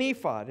a linen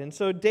ephod, and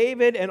so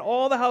David and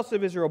all the house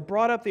of Israel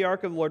brought up the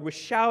ark of the Lord with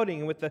shouting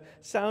and with the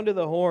sound of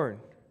the horn.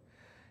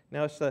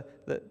 Now, as the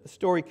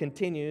story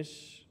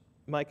continues,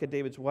 Micah,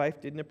 David's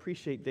wife, didn't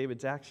appreciate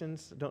David's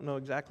actions. Don't know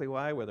exactly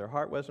why, whether her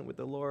heart wasn't with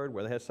the Lord,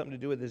 whether it has something to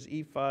do with his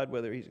ephod,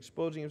 whether he's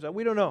exposing himself.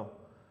 We don't know.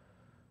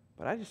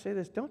 But I just say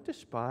this, don't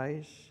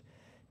despise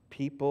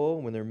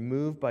people when they're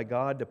moved by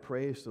God to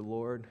praise the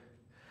Lord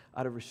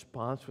out of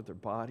response with their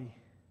body.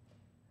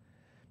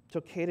 It's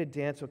okay to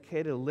dance,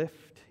 okay to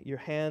lift your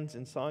hands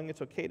in song.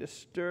 It's okay to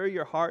stir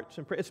your hearts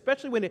and pray,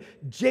 especially when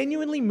it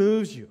genuinely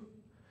moves you.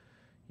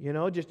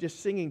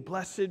 Just singing,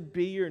 blessed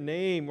be your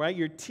name, right?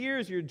 Your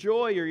tears, your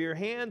joy, or your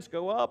hands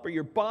go up, or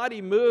your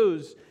body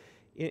moves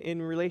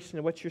in relation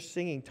to what you're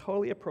singing.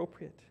 Totally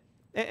appropriate.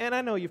 And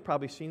I know you've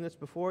probably seen this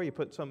before. You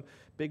put some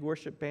big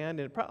worship band,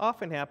 and it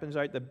often happens,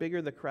 right? The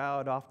bigger the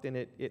crowd, often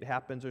it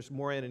happens. There's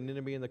more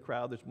anonymity in the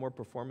crowd. There's more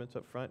performance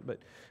up front. But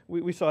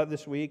we saw it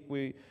this week.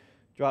 We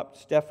dropped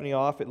Stephanie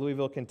off at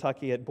Louisville,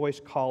 Kentucky at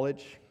Boyce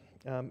College.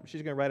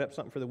 She's going to write up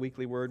something for the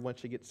Weekly Word once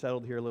she gets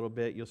settled here a little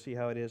bit. You'll see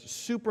how it is.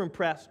 Super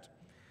impressed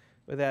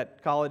with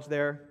that college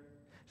there.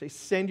 Say,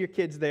 send your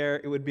kids there.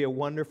 It would be a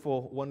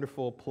wonderful,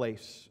 wonderful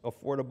place.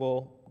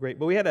 Affordable, great.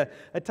 But we had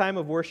a time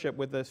of worship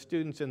with the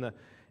students and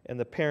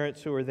the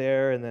parents who were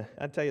there, and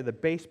I'll tell you, the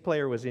bass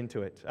player was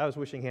into it. I was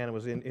wishing Hannah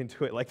was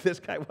into it like this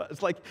guy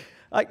was.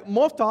 Like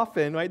most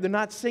often, right, they're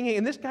not singing,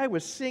 and this guy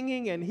was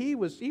singing, and he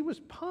was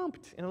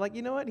pumped. And I'm like,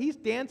 you know what? He's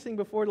dancing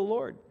before the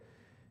Lord.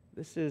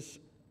 This is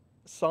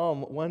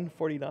Psalm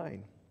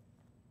 149.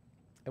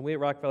 And we at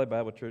Rock Valley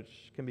Bible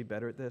Church can be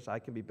better at this. I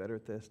can be better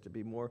at this, to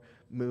be more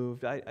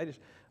moved. I just,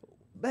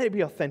 let it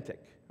be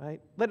authentic,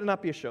 right? Let it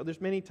not be a show.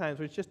 There's many times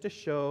where it's just a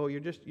show.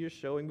 You're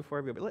showing before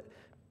everybody.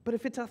 But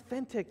if it's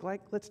authentic,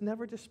 let's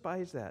never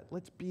despise that.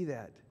 Let's be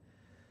that.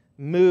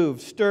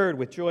 Moved, stirred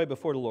with joy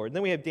before the Lord. And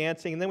then we have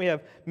dancing, and then we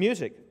have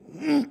music,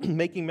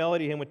 making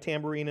melody to him with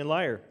tambourine and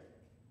lyre.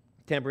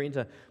 Tambourine's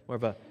more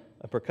of a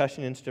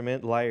percussion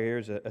instrument. Lyre here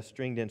is a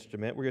stringed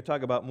instrument. We're going to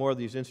talk about more of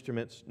these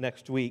instruments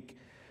next week.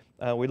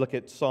 We look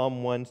at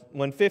Psalm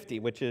 150,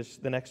 which is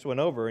the next one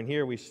over. And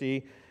here we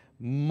see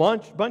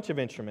bunch of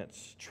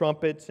instruments,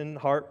 trumpets and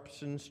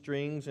harps and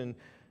strings and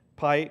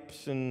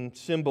pipes and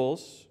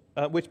cymbals.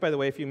 Which, by the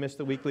way, if you missed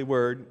the Weekly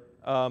Word,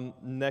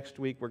 next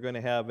week we're going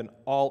to have an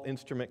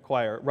all-instrument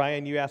choir.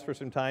 Ryan, you asked for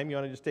some time. You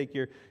want to just take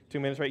your 2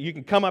 minutes, right? You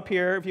can come up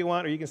here if you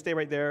want, or you can stay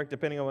right there,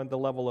 depending on the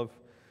level of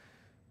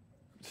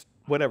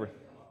whatever.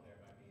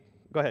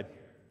 Go ahead.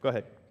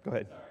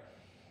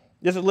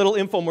 There's a little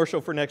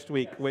infomercial for next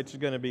week, which is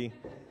going to be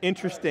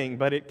interesting,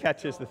 but it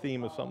catches the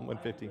theme of Psalm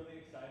 150. I'm really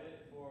excited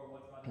for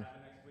what's about to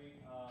happen next week.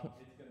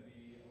 It's going to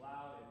be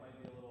loud. It might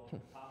be a little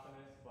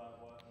cacophonous, but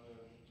what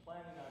we're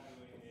planning on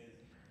doing is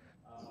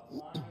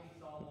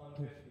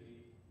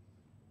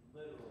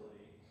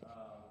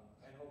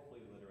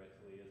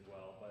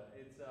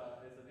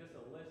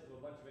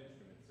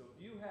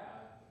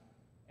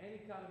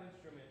any kind of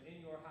instrument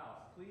in your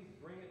house, please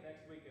bring it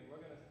next week, and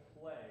we're going to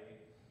play.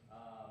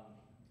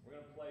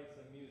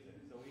 Some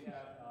music. So we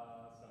have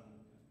some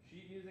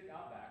sheet music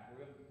out back.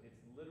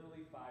 It's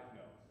literally 5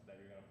 notes that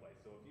you're going to play.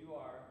 So if you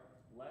are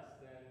less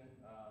than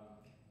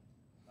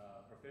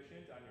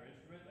proficient on your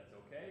instrument, that's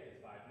okay. It's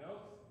 5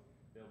 notes.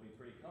 They'll be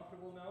pretty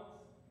comfortable notes.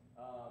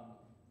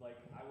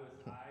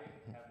 I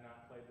have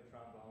not played the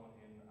trombone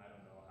in I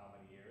don't know how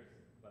many years,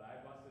 but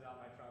I busted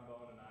out my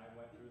trombone and I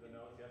went through the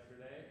notes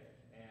yesterday,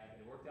 and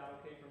it worked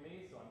out okay for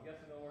me. So I'm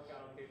guessing it'll work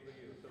out okay for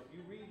you. So if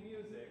you read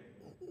music,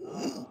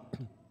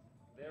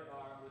 there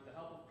are, with the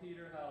help of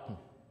Peter Held,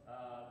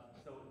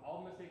 so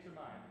all the mistakes are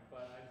mine,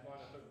 but I just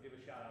wanted to give a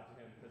shout out to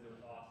him because it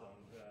was awesome.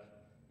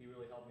 He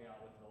really helped me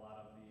out with a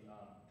lot of the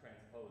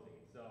transposing.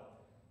 So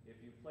if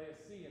you play a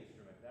C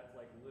instrument, that's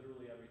like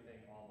literally everything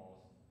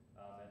almost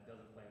that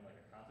doesn't play in like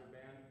a concert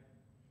band.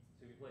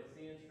 So if you play a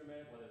C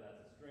instrument, whether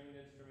that's a stringed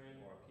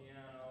instrument or a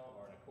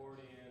piano or an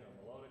accordion or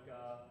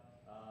melodica,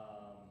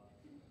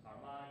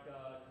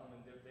 harmonica,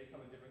 they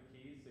come in different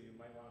keys, so you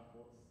might want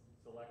to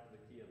select the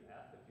key of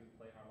F if you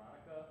play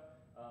harmonica.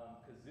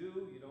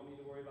 Kazoo, you don't need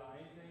to worry about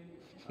anything.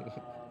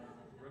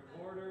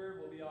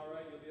 Recorder will be all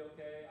right. You'll be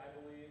okay, I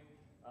believe.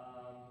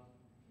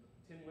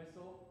 Tin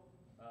whistle,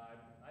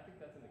 I think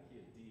that's in the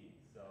key of D.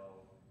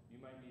 So you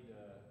might need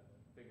to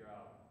figure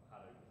out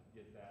how to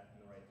get that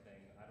in the right thing.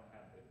 I don't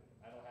have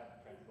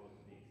it transposed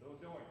to D, so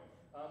don't worry.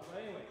 But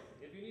anyways,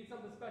 if you need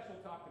something special,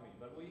 talk to me.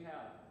 But we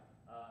have,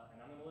 and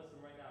I'm going to list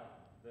them right now.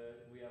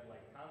 We have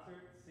like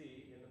concert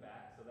C in the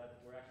back, so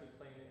we're actually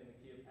playing it in the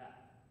key of F.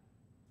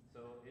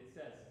 So it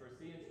says for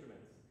C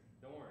instruments,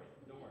 don't worry.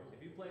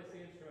 If you play a C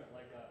instrument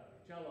like a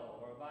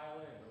cello or a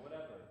violin or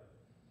whatever,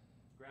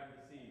 grab the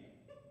C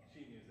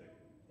sheet music.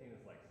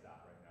 Tina's like,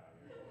 stop right now,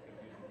 you're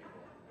confusing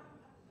people.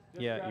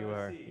 Just Yeah, grab you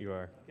the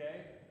are. C, okay?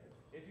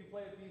 If you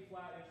play a B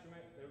flat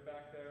instrument, they're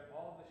back there.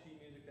 All of the sheet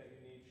music that you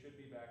need should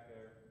be back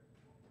there.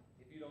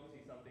 If you don't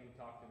see something,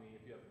 talk to me.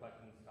 If you have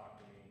questions, talk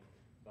to me.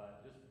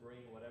 But just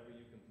bring whatever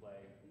you can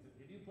play.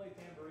 If you play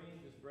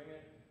tambourine, just bring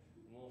it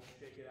and we'll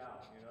shake it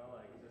out,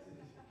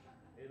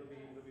 it'll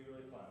be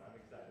really fun. I'm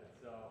excited.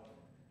 So,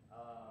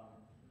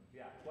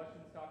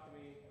 questions, talk to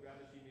me, grab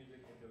the sheet music.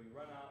 If we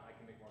run out, I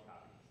can make more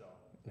copies. So,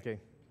 Okay.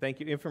 Thank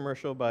you.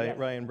 Infomercial by Yes.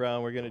 Ryan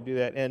Brown. We're going to do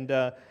that. And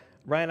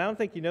Ryan, I don't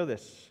think you know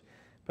this,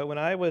 but when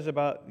I was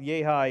about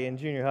yay high in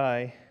junior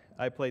high,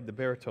 I played the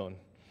baritone.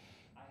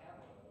 I have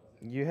one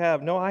of those. You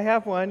have? No, I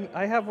have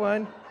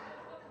one.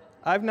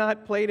 I've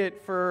not played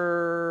it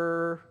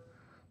for...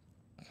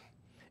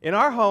 In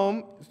our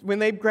home, when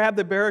they grab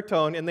the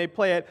baritone and they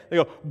play it, they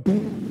go,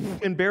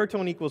 and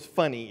baritone equals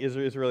funny is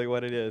really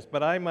what it is.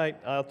 But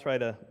I'll try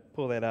to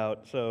pull that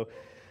out. So,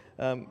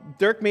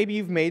 Dirk, maybe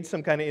you've made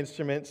some kind of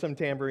instrument, some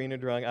tambourine or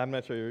drum. I'm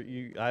not sure.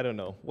 I don't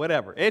know.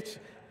 Whatever.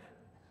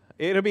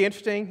 It'll be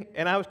interesting.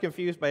 And I was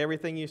confused by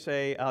everything you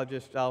say. I'm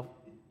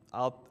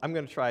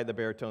going to try the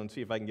baritone, see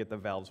if I can get the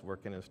valves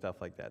working and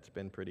stuff like that. It's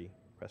been pretty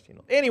rusty.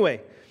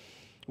 Anyway.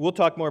 We'll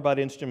talk more about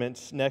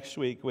instruments next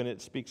week when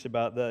it speaks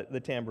about the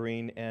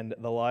tambourine and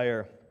the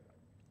lyre.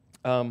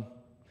 But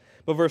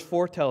verse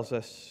 4 tells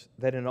us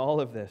that in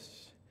all of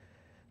this,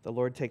 the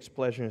Lord takes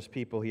pleasure in His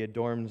people. He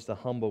adorns the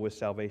humble with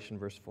salvation,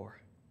 verse 4.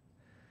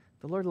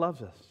 The Lord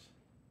loves us.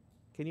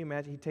 Can you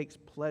imagine? He takes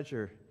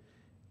pleasure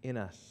in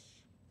us.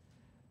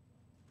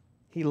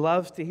 He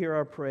loves to hear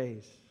our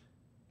praise.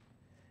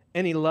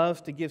 And He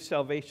loves to give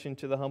salvation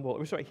to the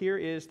humble. So here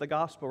is the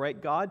gospel,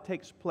 right? God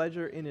takes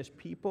pleasure in His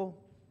people.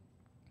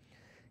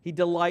 He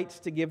delights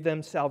to give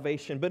them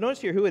salvation. But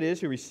notice here who it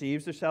is who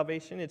receives their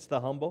salvation. It's the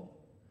humble.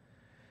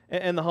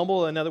 And the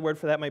humble, another word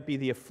for that might be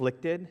the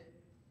afflicted.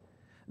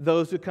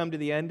 Those who come to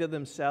the end of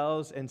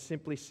themselves and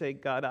simply say,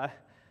 God,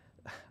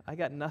 I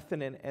got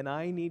nothing and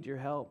I need your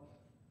help.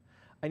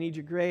 I need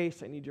your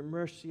grace. I need your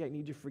mercy. I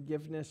need your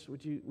forgiveness.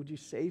 Would you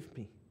save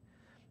me?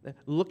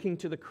 Looking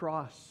to the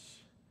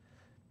cross.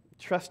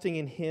 Trusting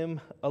in Him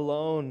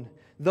alone.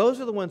 Those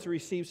are the ones who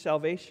receive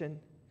salvation.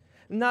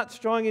 Not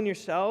strong in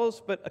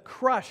yourselves, but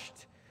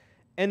crushed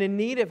and in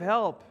need of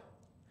help.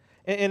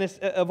 And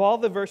of all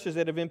the verses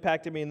that have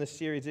impacted me in this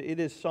series, it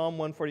is Psalm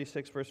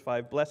 146, verse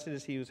 5. Blessed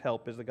is he whose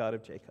help is the God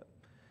of Jacob,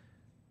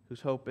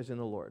 whose hope is in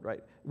the Lord,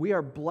 right? We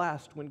are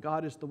blessed when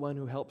God is the one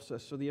who helps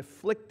us. So the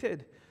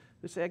afflicted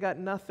who say, I got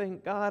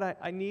nothing, God,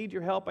 I need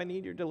your help, I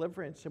need your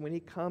deliverance. And when He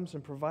comes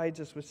and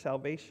provides us with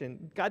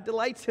salvation, God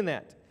delights in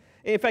that.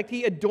 In fact,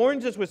 He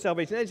adorns us with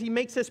salvation as He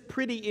makes us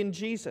pretty in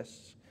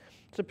Jesus.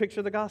 It's a picture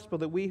of the gospel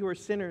that we who are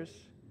sinners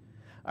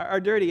are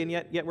dirty, and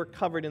yet we're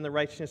covered in the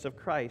righteousness of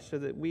Christ, so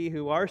that we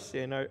who are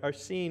sin are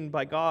seen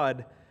by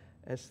God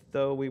as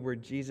though we were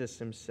Jesus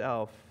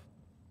Himself.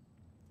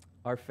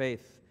 Our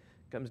faith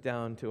comes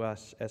down to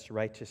us as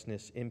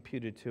righteousness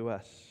imputed to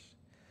us.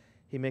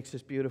 He makes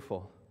us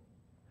beautiful,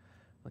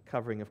 the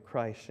covering of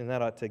Christ, and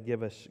that ought to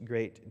give us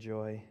great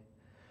joy.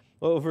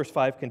 Well, verse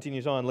 5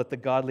 continues on, let the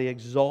godly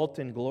exult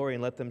in glory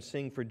and let them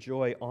sing for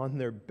joy on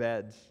their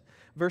beds.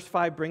 Verse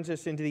 5 brings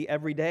us into the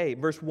everyday.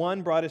 Verse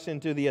 1 brought us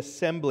into the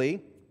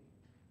assembly.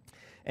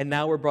 And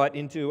now we're brought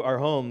into our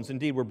homes.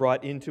 Indeed, we're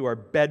brought into our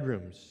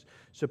bedrooms.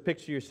 So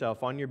picture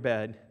yourself on your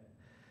bed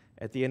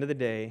at the end of the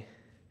day,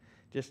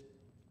 just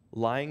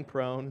lying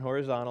prone,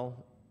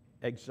 horizontal,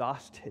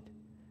 exhausted,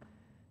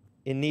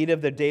 in need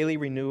of the daily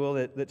renewal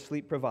that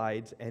sleep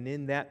provides. And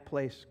in that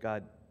place,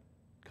 God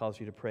calls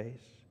you to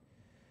praise.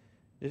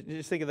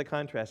 Just think of the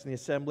contrast. In the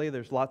assembly,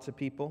 there's lots of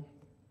people.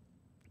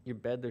 Your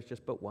bed, there's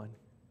just but one.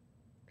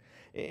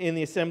 In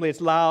the assembly,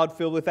 it's loud,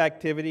 filled with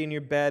activity. In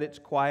your bed, it's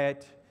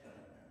quiet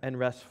and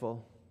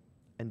restful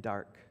and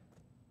dark.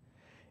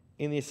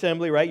 In the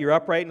assembly, right, you're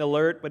upright and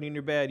alert, but in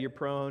your bed, you're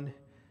prone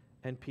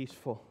and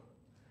peaceful.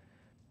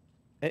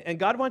 And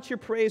God wants your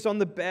praise on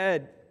the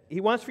bed. He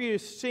wants for you to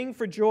sing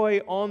for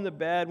joy on the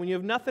bed when you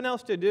have nothing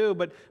else to do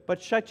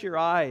but shut your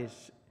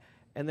eyes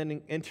and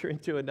then enter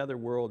into another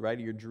world, right,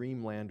 your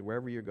dreamland,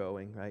 wherever you're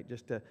going, right,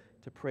 just to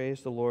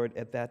praise the Lord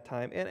at that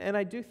time. And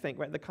I do think,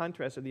 right, the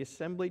contrast of the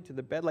assembly to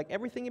the bed, like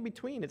everything in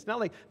between, it's not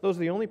like those are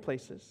the only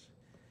places.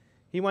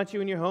 He wants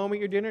you in your home at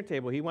your dinner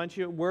table. He wants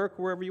you at work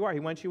wherever you are. He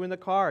wants you in the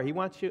car. He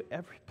wants you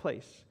every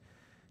place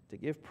to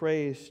give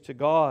praise to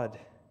God.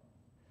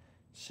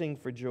 Sing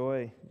for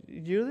joy. Do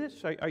you do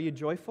this? Are you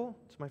joyful?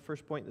 It's my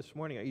first point this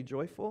morning. Are you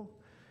joyful?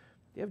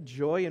 Do you have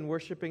joy in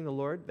worshiping the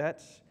Lord?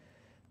 That's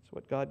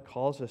what God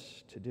calls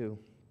us to do.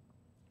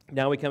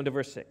 Now we come to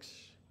verse 6.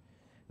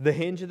 The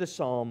hinge of the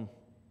psalm.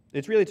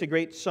 It's a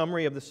great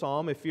summary of the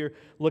psalm. If you're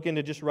looking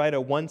to just write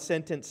a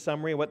one-sentence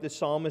summary of what this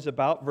psalm is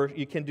about,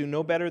 you can do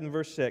no better than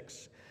verse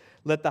 6.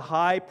 Let the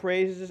high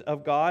praises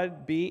of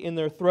God be in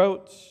their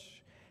throats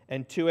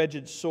and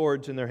two-edged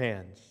swords in their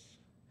hands.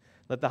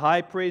 Let the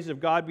high praise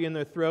of God be in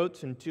their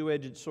throats and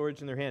two-edged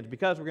swords in their hands.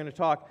 Because we're going to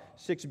talk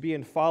 6b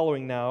and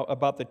following now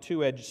about the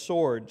two-edged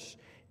swords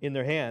in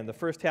their hand. The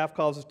first half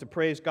calls us to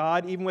praise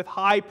God, even with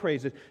high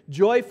praises,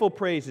 joyful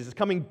praises. It's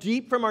coming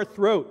deep from our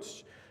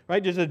throats.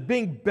 Right? There's a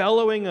big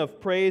bellowing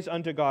of praise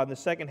unto God. And the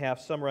second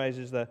half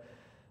summarizes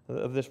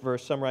of this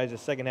verse, summarizes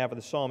the second half of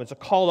the psalm. It's a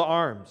call to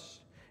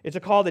arms. It's a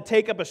call to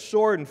take up a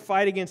sword and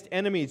fight against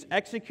enemies,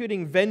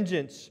 executing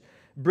vengeance,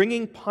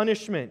 bringing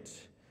punishment,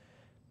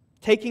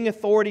 taking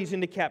authorities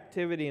into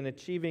captivity, and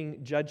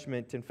achieving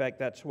judgment. In fact,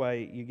 that's why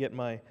you get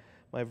my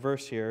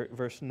verse here,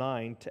 verse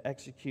 9, to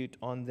execute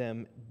on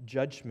them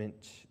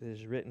judgment that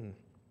is written.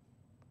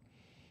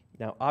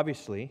 Now,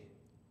 obviously,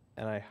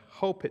 and I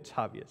hope it's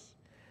obvious,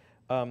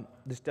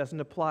 this doesn't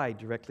apply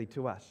directly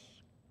to us.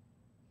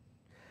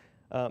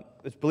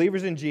 As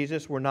believers in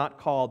Jesus, we're not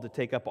called to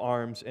take up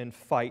arms and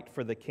fight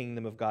for the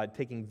kingdom of God,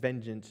 taking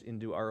vengeance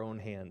into our own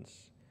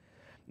hands.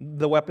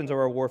 The weapons of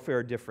our warfare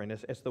are different.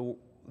 As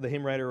the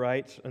hymn writer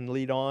writes, and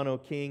lead on, O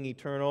King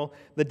eternal,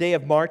 the day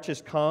of March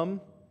has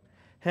come.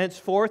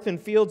 Henceforth in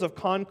fields of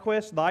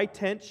conquest thy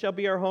tent shall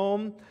be our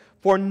home,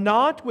 for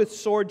not with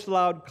swords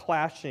loud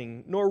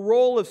clashing, nor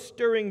roll of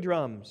stirring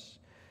drums,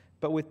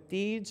 but with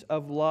deeds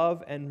of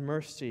love and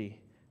mercy,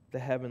 the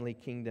heavenly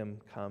kingdom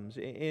comes.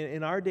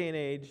 In our day and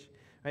age,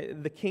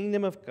 right, the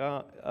kingdom of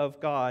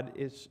God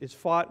is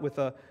fought with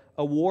a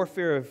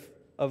warfare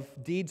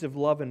of deeds of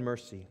love and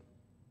mercy,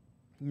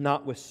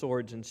 not with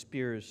swords and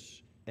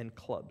spears and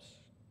clubs.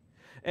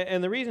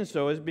 And the reason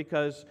so is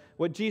because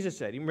what Jesus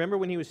said. You remember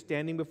when he was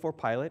standing before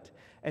Pilate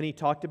and he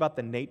talked about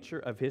the nature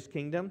of his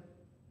kingdom?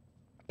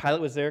 Pilate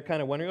was there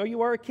kind of wondering, oh,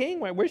 you are a king?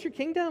 Where's your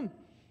kingdom?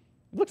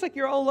 It looks like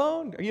you're all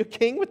alone. Are you a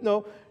king with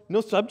no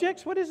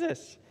subjects? What is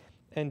this?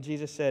 And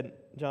Jesus said,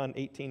 John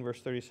 18,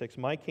 verse 36,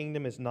 my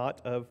kingdom is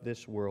not of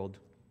this world.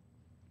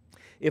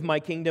 If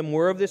my kingdom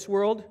were of this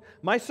world,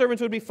 my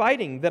servants would be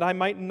fighting that I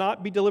might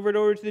not be delivered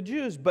over to the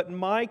Jews. But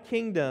my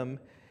kingdom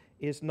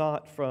is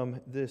not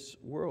from this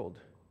world.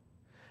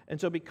 And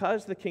so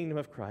because the kingdom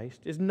of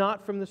Christ is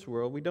not from this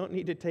world, we don't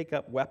need to take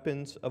up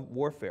weapons of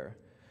warfare.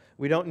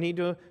 We don't need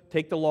to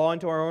take the law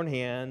into our own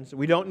hands.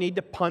 We don't need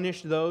to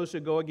punish those who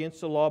go against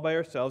the law by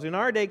ourselves. In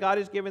our day, God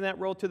has given that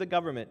role to the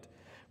government.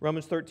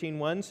 Romans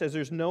 13:1 says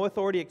there's no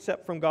authority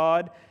except from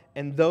God,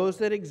 and those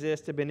that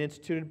exist have been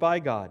instituted by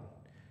God.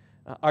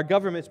 Our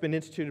government's been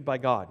instituted by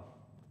God.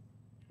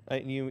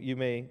 You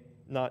may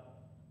not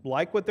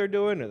like what they're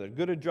doing, or they're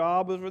good at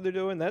job of what they're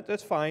doing,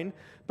 that's fine.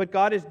 But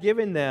God has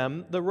given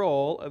them the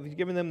role He's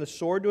given them the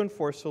sword to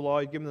enforce the law.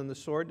 He's given them the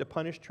sword to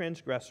punish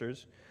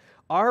transgressors.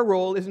 Our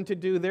role isn't to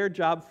do their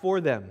job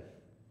for them.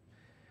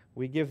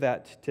 We give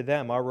that to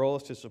them. Our role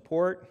is to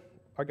support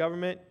our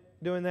government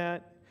doing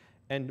that,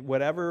 and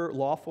whatever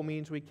lawful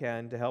means we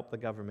can to help the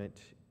government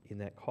in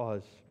that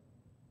cause.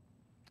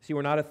 See,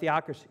 we're not a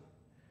theocracy.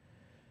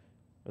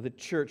 The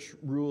church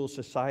rules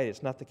society.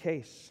 It's not the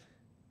case.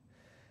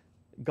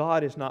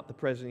 God is not the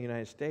President of the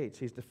United States.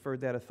 He's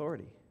deferred that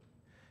authority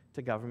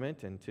to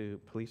government and to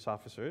police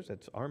officers.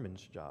 That's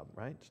Armin's job,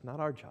 right? It's not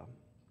our job.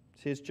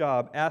 It's his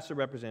job as a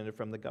representative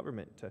from the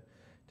government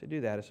to do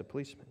that as a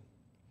policeman.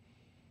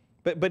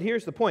 But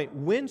here's the point.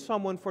 When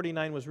Psalm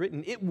 149 was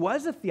written, it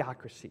was a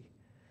theocracy.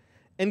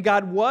 And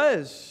God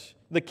was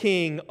the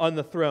king on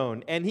the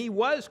throne. And he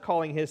was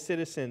calling his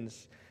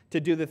citizens to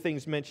do the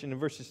things mentioned in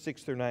verses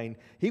 6 through 9.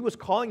 He was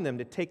calling them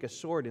to take a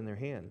sword in their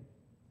hand.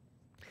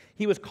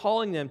 He was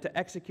calling them to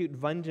execute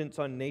vengeance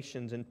on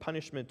nations and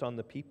punishment on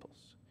the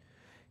peoples.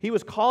 He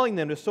was calling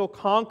them to so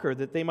conquer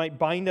that they might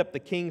bind up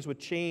the kings with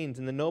chains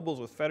and the nobles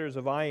with fetters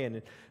of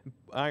iron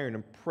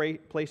and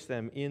place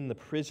them in the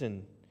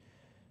prison.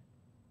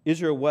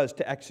 Israel was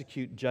to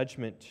execute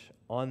judgment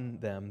on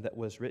them that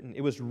was written.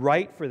 It was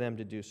right for them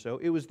to do so.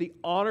 It was the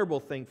honorable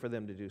thing for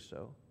them to do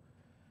so.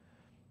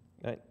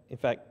 In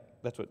fact,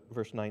 that's what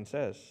verse 9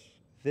 says.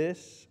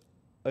 This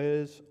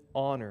is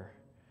honor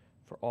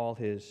for all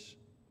his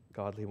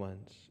godly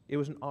ones. It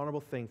was an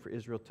honorable thing for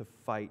Israel to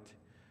fight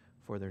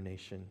for their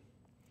nation.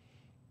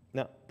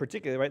 Now,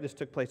 particularly, right, this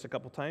took place a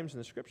couple times in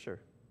the Scripture.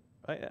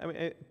 Right? I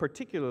mean,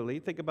 particularly,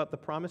 think about the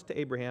promise to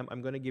Abraham,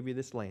 I'm going to give you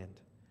this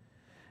land.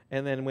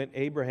 And then went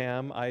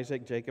Abraham,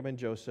 Isaac, Jacob, and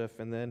Joseph,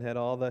 and then had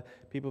all the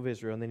people of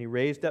Israel. And then he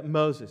raised up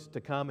Moses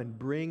to come and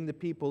bring the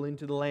people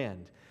into the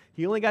land.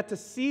 He only got to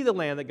see the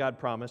land that God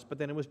promised, but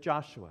then it was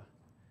Joshua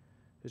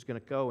who's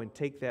going to go and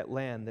take that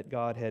land that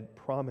God had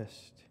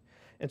promised.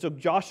 And so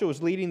Joshua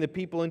was leading the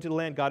people into the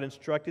land. God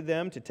instructed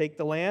them to take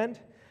the land,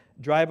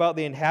 drive out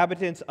the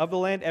inhabitants of the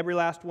land, every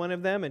last one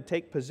of them, and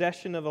take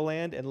possession of the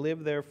land and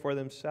live there for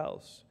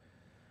themselves.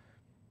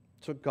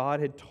 That's what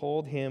God had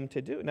told him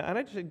to do. Now, and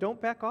I just say, don't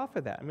back off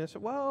of that. I mean, I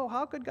said, well,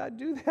 how could God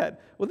do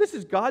that? Well, this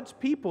is God's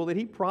people that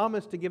he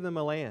promised to give them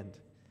a land.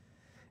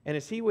 And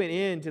as he went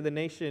into the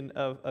nation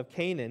of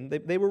Canaan,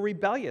 they were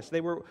rebellious.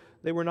 They were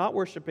not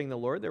worshiping the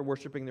Lord. They were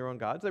worshiping their own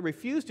gods. They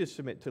refused to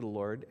submit to the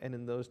Lord. And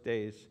in those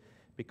days,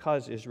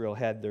 because Israel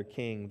had their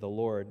king, the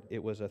Lord,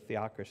 it was a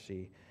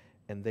theocracy.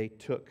 And they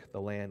took the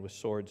land with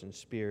swords and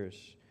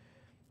spears.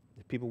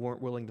 The people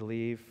weren't willing to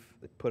leave.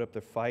 They put up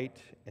their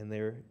fight, and they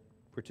were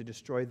to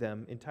destroy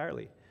them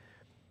entirely.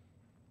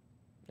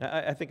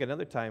 I think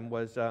another time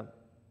was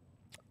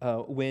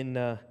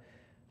when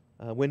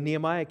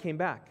Nehemiah came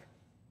back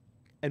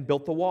and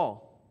built the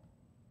wall.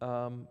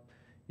 You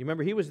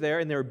remember he was there,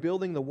 and they were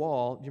building the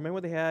wall. Do you remember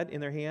what they had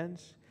in their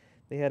hands?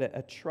 They had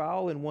a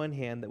trowel in one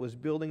hand that was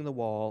building the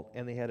wall,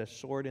 and they had a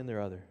sword in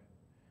their other.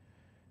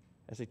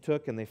 As they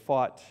took and they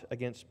fought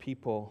against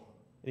people.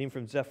 And even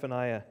from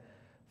Zephaniah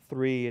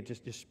 3, it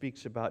just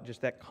speaks about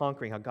just that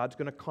conquering, how God's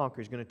going to conquer.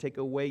 He's going to take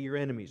away your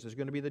enemies. There's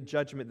going to be the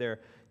judgment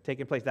there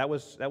taking place. That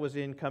was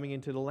in coming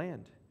into the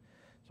land.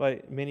 So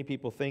many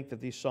people think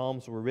that these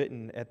Psalms were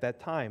written at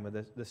that time, of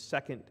the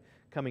second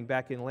coming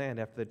back in land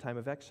after the time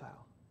of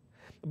exile.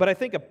 But I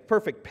think a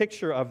perfect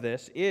picture of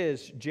this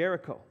is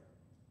Jericho.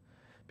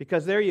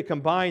 Because there you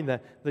combine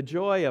the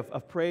joy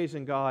of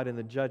praising God and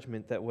the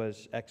judgment that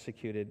was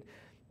executed.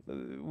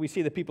 We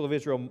see the people of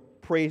Israel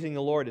praising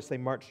the Lord as they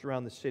marched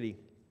around the city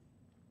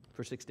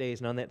for 6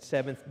 days. And on that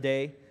seventh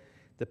day,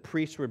 the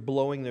priests were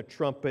blowing their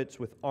trumpets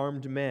with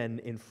armed men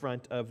in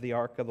front of the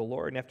ark of the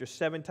Lord. And after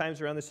 7 times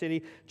around the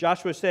city,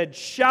 Joshua said,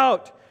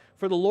 "Shout,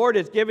 for the Lord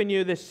has given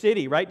you this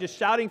city," right? Just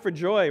shouting for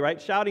joy,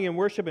 right? Shouting in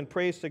worship and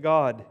praise to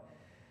God.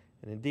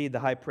 And indeed, the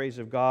high praise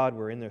of God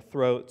were in their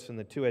throats, and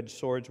the two-edged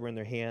swords were in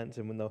their hands.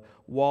 And when the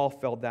wall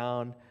fell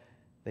down,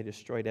 they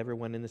destroyed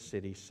everyone in the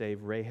city,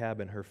 save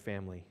Rahab and her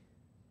family.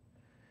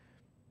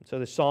 So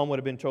the psalm would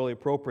have been totally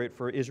appropriate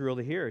for Israel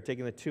to hear,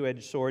 taking the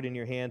two-edged sword in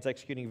your hands,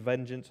 executing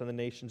vengeance on the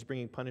nations,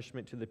 bringing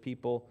punishment to the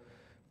people,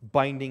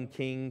 binding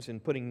kings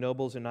and putting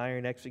nobles in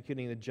iron,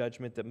 executing the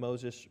judgment that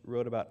Moses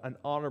wrote about. An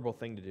honorable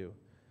thing to do,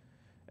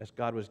 as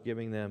God was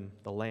giving them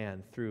the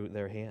land through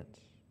their hands.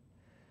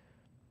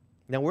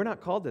 Now, we're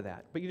not called to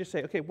that, but you just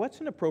say, okay, what's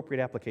an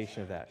appropriate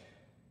application of that?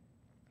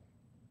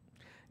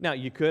 Now,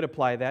 you could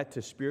apply that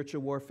to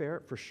spiritual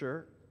warfare, for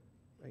sure.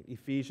 Right?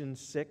 Ephesians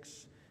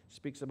 6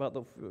 speaks about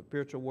the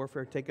spiritual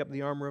warfare. Take up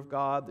the armor of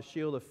God, the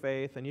shield of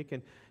faith, and you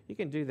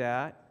can do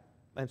that,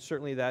 and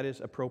certainly that is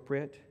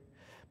appropriate.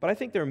 But I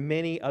think there are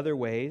many other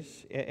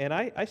ways, and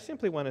I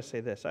simply want to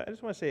say this. I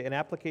just want to say an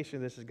application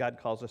of this is God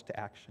calls us to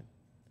action.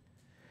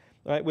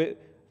 All right?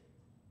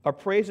 Our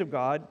praise of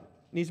God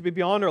needs to be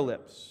beyond our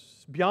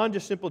lips, beyond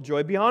just simple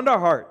joy, beyond our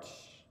hearts.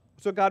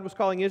 That's what God was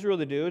calling Israel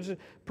to do. Is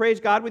praise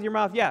God with your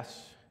mouth,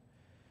 yes,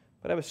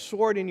 but have a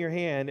sword in your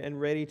hand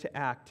and ready to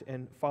act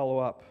and follow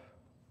up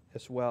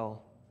as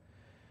well.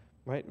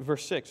 Right?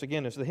 Verse 6,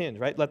 again, is the hinge,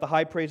 right? Let the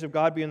high praise of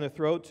God be in their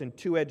throats and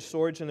two-edged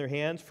swords in their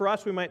hands. For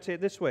us, we might say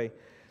it this way.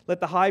 Let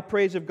the high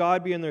praise of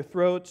God be in their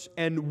throats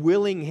and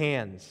willing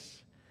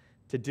hands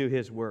to do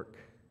His work.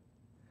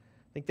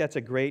 I think that's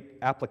a great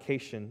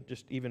application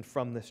just even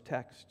from this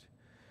text.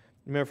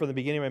 Remember from the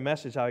beginning of my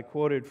message how I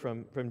quoted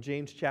from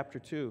James chapter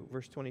 2,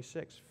 verse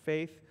 26.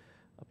 Faith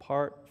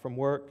apart from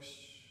works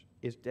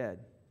is dead.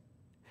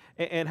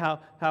 And how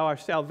our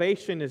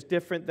salvation is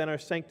different than our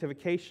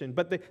sanctification.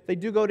 But they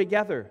do go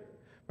together,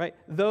 right?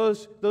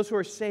 Those who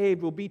are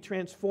saved will be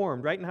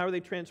transformed, right? And how are they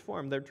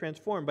transformed? They're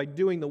transformed by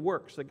doing the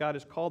works that God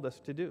has called us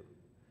to do.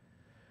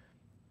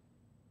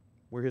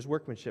 We're His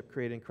workmanship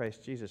created in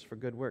Christ Jesus for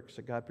good works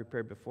that God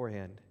prepared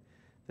beforehand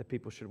that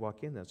people should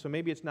walk in them. So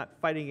maybe it's not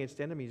fighting against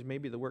enemies.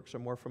 Maybe the works are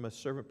more from a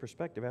servant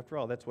perspective. After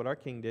all, that's what our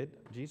King did,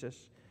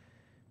 Jesus.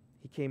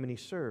 He came and He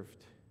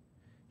served.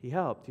 He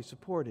helped. He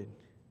supported.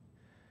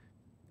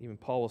 Even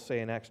Paul will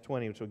say in Acts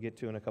 20, which we'll get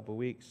to in a couple of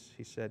weeks,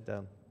 he said,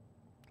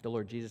 The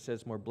Lord Jesus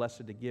says, more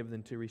blessed to give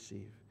than to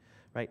receive,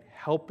 right?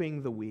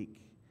 Helping the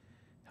weak,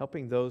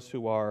 helping those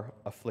who are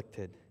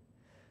afflicted,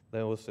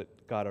 those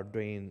that God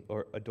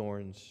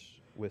adorns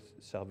with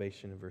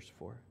salvation in verse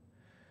 4.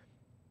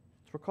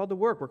 So we're called to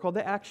work. We're called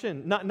to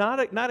action. Not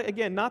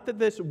that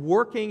this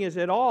working is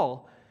at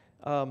all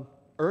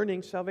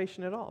earning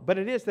salvation at all, but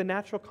it is the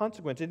natural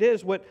consequence. It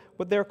is what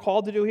they're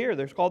called to do here.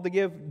 They're called to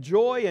give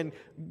joy and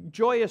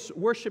joyous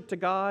worship to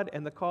God,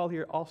 and the call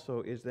here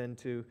also is then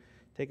to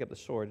take up the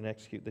sword and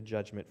execute the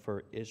judgment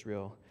for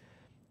Israel.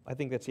 I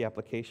think that's the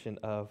application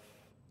of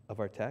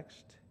our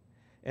text.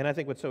 And I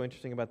think what's so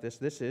interesting about this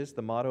is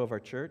the motto of our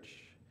church,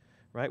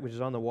 right, which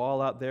is on the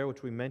wall out there,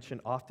 which we mention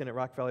often at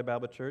Rock Valley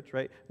Bible Church,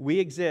 right? We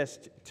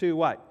exist to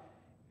what?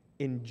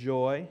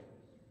 Enjoy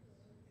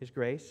His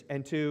grace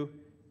and to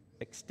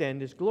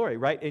extend His glory,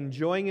 right?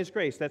 Enjoying His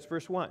grace. That's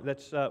verse 1.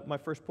 That's my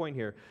first point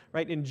here,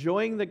 right?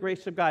 Enjoying the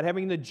grace of God,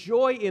 having the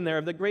joy in there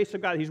of the grace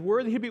of God. He's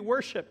worthy to be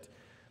worshiped,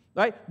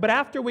 right? But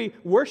after we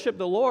worship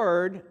the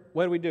Lord,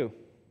 what do?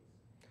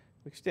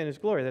 We extend His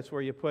glory. That's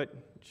where you put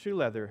shoe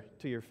leather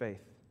to your faith.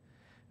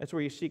 That's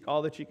where you seek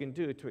all that you can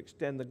do to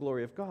extend the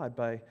glory of God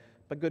by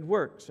good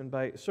works and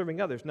by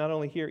serving others, not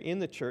only here in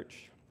the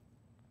church,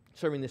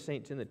 serving the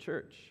saints in the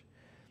church,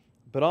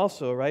 but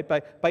also, right,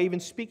 by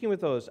even speaking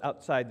with those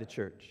outside the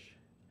church,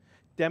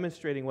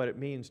 demonstrating what it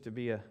means to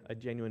be a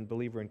genuine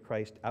believer in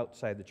Christ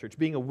outside the church,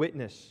 being a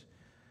witness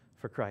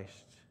for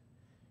Christ,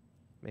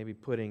 maybe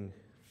putting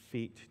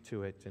feet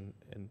to it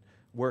and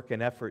work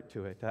and effort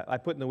to it. I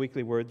put in the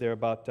weekly word there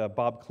about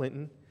Bob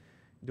Clinton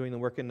doing the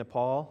work in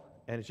Nepal.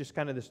 And it's just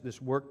kind of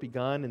this work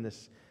begun in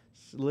this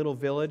little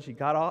village.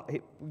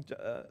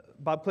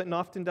 Bob Clinton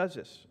often does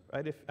this,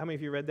 right? How many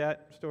of you read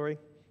that story?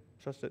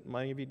 Trust that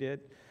many of you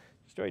did.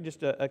 Story,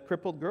 just a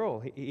crippled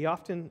girl. He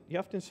often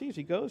sees.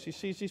 He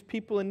sees these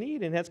people in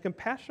need and has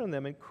compassion on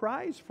them and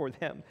cries for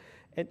them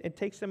and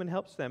takes them and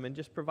helps them and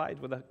just provides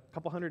with a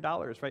couple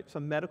 $100, right?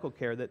 Some medical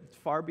care that's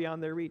far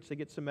beyond their reach. They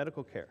get some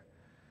medical care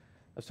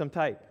of some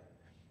type.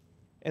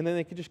 And then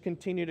they could just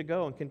continue to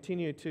go and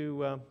continue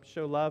to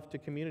show love to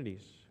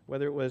communities.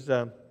 Whether it was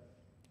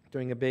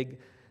during a big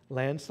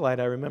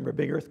landslide, I remember a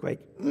big earthquake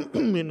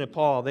in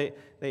Nepal.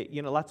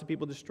 Lots of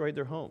people destroyed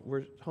their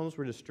homes. Homes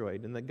were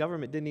destroyed, and the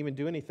government didn't even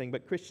do anything.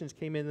 But Christians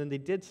came in and they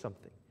did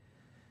something,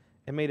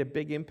 and made a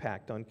big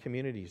impact on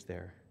communities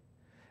there.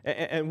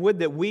 And would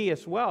that we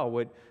as well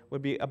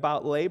would be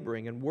about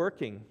laboring and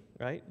working,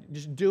 right?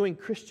 Just doing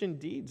Christian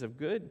deeds of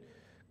good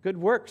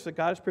works that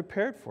God has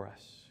prepared for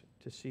us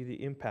to see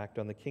the impact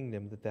on the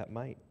kingdom that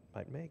might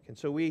make. And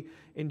so we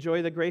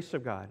enjoy the grace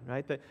of God,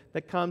 right?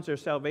 That comes, our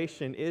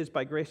salvation is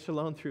by grace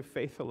alone, through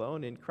faith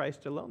alone, in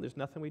Christ alone. There's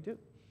nothing we do.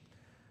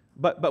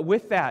 But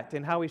with that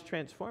and how He's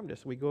transformed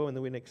us, we go and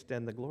then we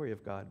extend the glory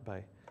of God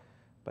by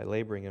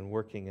laboring and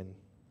working and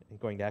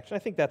going to action. I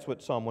think that's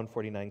what Psalm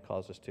 149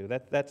 calls us to.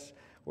 That's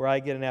where I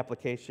get an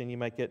application. You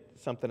might get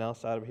something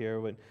else out of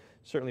here, but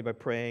certainly by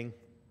praying,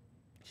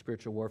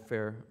 spiritual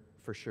warfare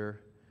for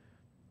sure.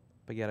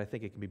 But yet I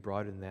think it can be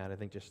broader than that. I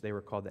think just they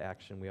were called to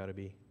action. We ought to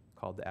be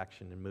called to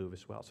action and move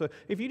as well. So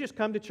if you just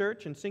come to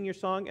church and sing your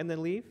song and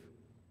then leave,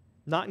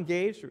 not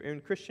engaged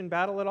in Christian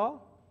battle at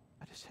all,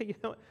 I just say,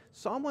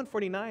 Psalm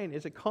 149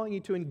 is calling you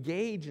to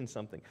engage in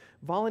something,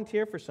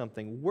 volunteer for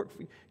something, work.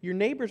 Your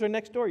neighbors are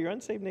next door. Your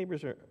unsaved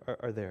neighbors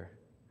are there.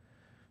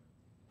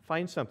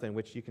 Find something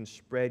which you can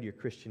spread your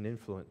Christian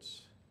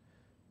influence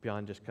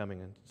beyond just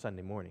coming on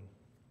Sunday morning,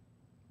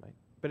 right?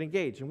 But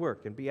engage and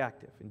work and be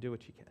active and do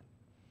what you can,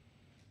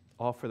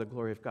 all for the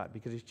glory of God,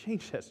 because He's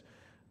changed us.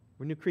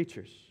 We're new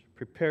creatures,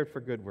 prepared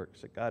for good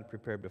works that God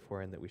prepared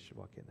before and that we should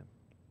walk in them.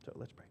 So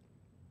let's pray.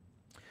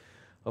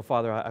 Oh,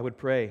 Father, I would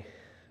pray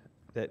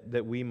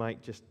that we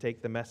might just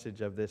take the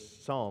message of this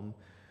psalm,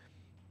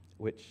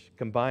 which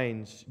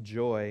combines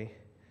joy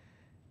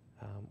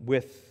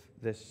with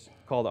this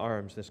call to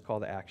arms, this call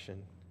to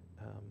action.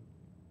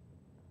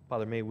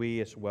 Father, may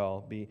we as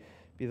well be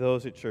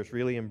those at church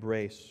really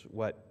embrace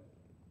what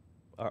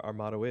our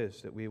motto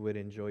is, that we would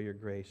enjoy your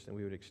grace and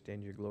we would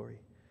extend your glory.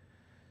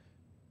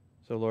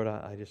 So, Lord,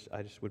 I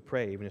just would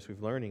pray, even as we're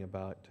learning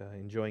about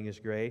enjoying His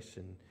grace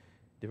and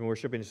different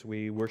worship, and as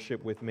we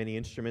worship with many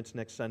instruments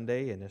next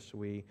Sunday, and as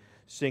we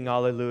sing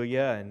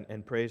Alleluia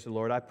and praise the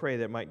Lord, I pray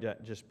that it might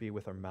not just be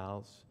with our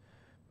mouths,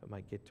 but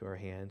might get to our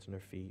hands and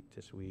our feet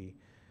as we're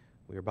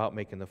about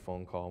making the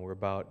phone call, and we're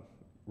about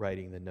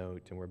writing the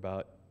note, and we're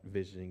about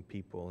visiting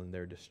people in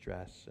their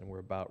distress, and we're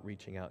about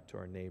reaching out to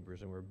our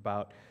neighbors, and we're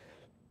about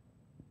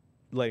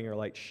letting our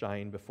light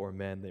shine before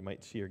men. They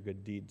might see our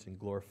good deeds and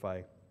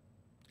glorify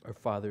our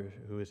Father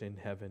who is in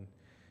heaven,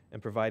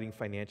 and providing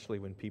financially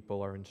when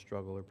people are in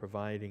struggle, or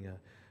providing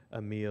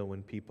a meal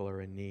when people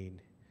are in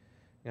need.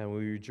 And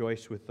we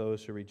rejoice with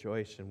those who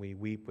rejoice, and we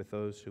weep with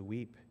those who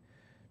weep.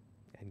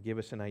 And give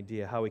us an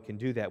idea how we can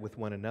do that with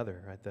one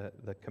another. Right?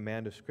 The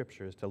command of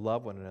Scripture is to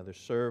love one another,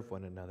 serve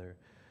one another,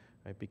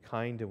 right? Be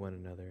kind to one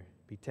another,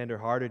 be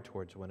tender-hearted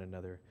towards one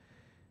another.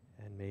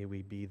 And may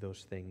we be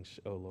those things,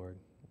 O Lord.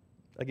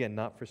 Again,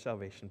 not for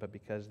salvation, but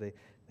because they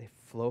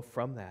flow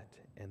from that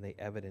and the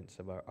evidence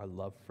of our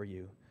love for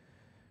you.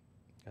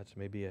 God, so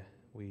maybe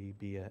we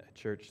be a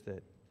church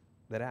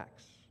that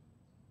acts,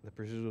 that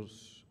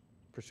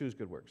pursues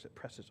good works, that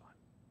presses on.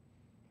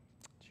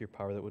 It's your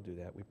power that will do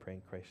that. We pray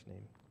in Christ's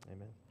name.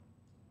 Amen.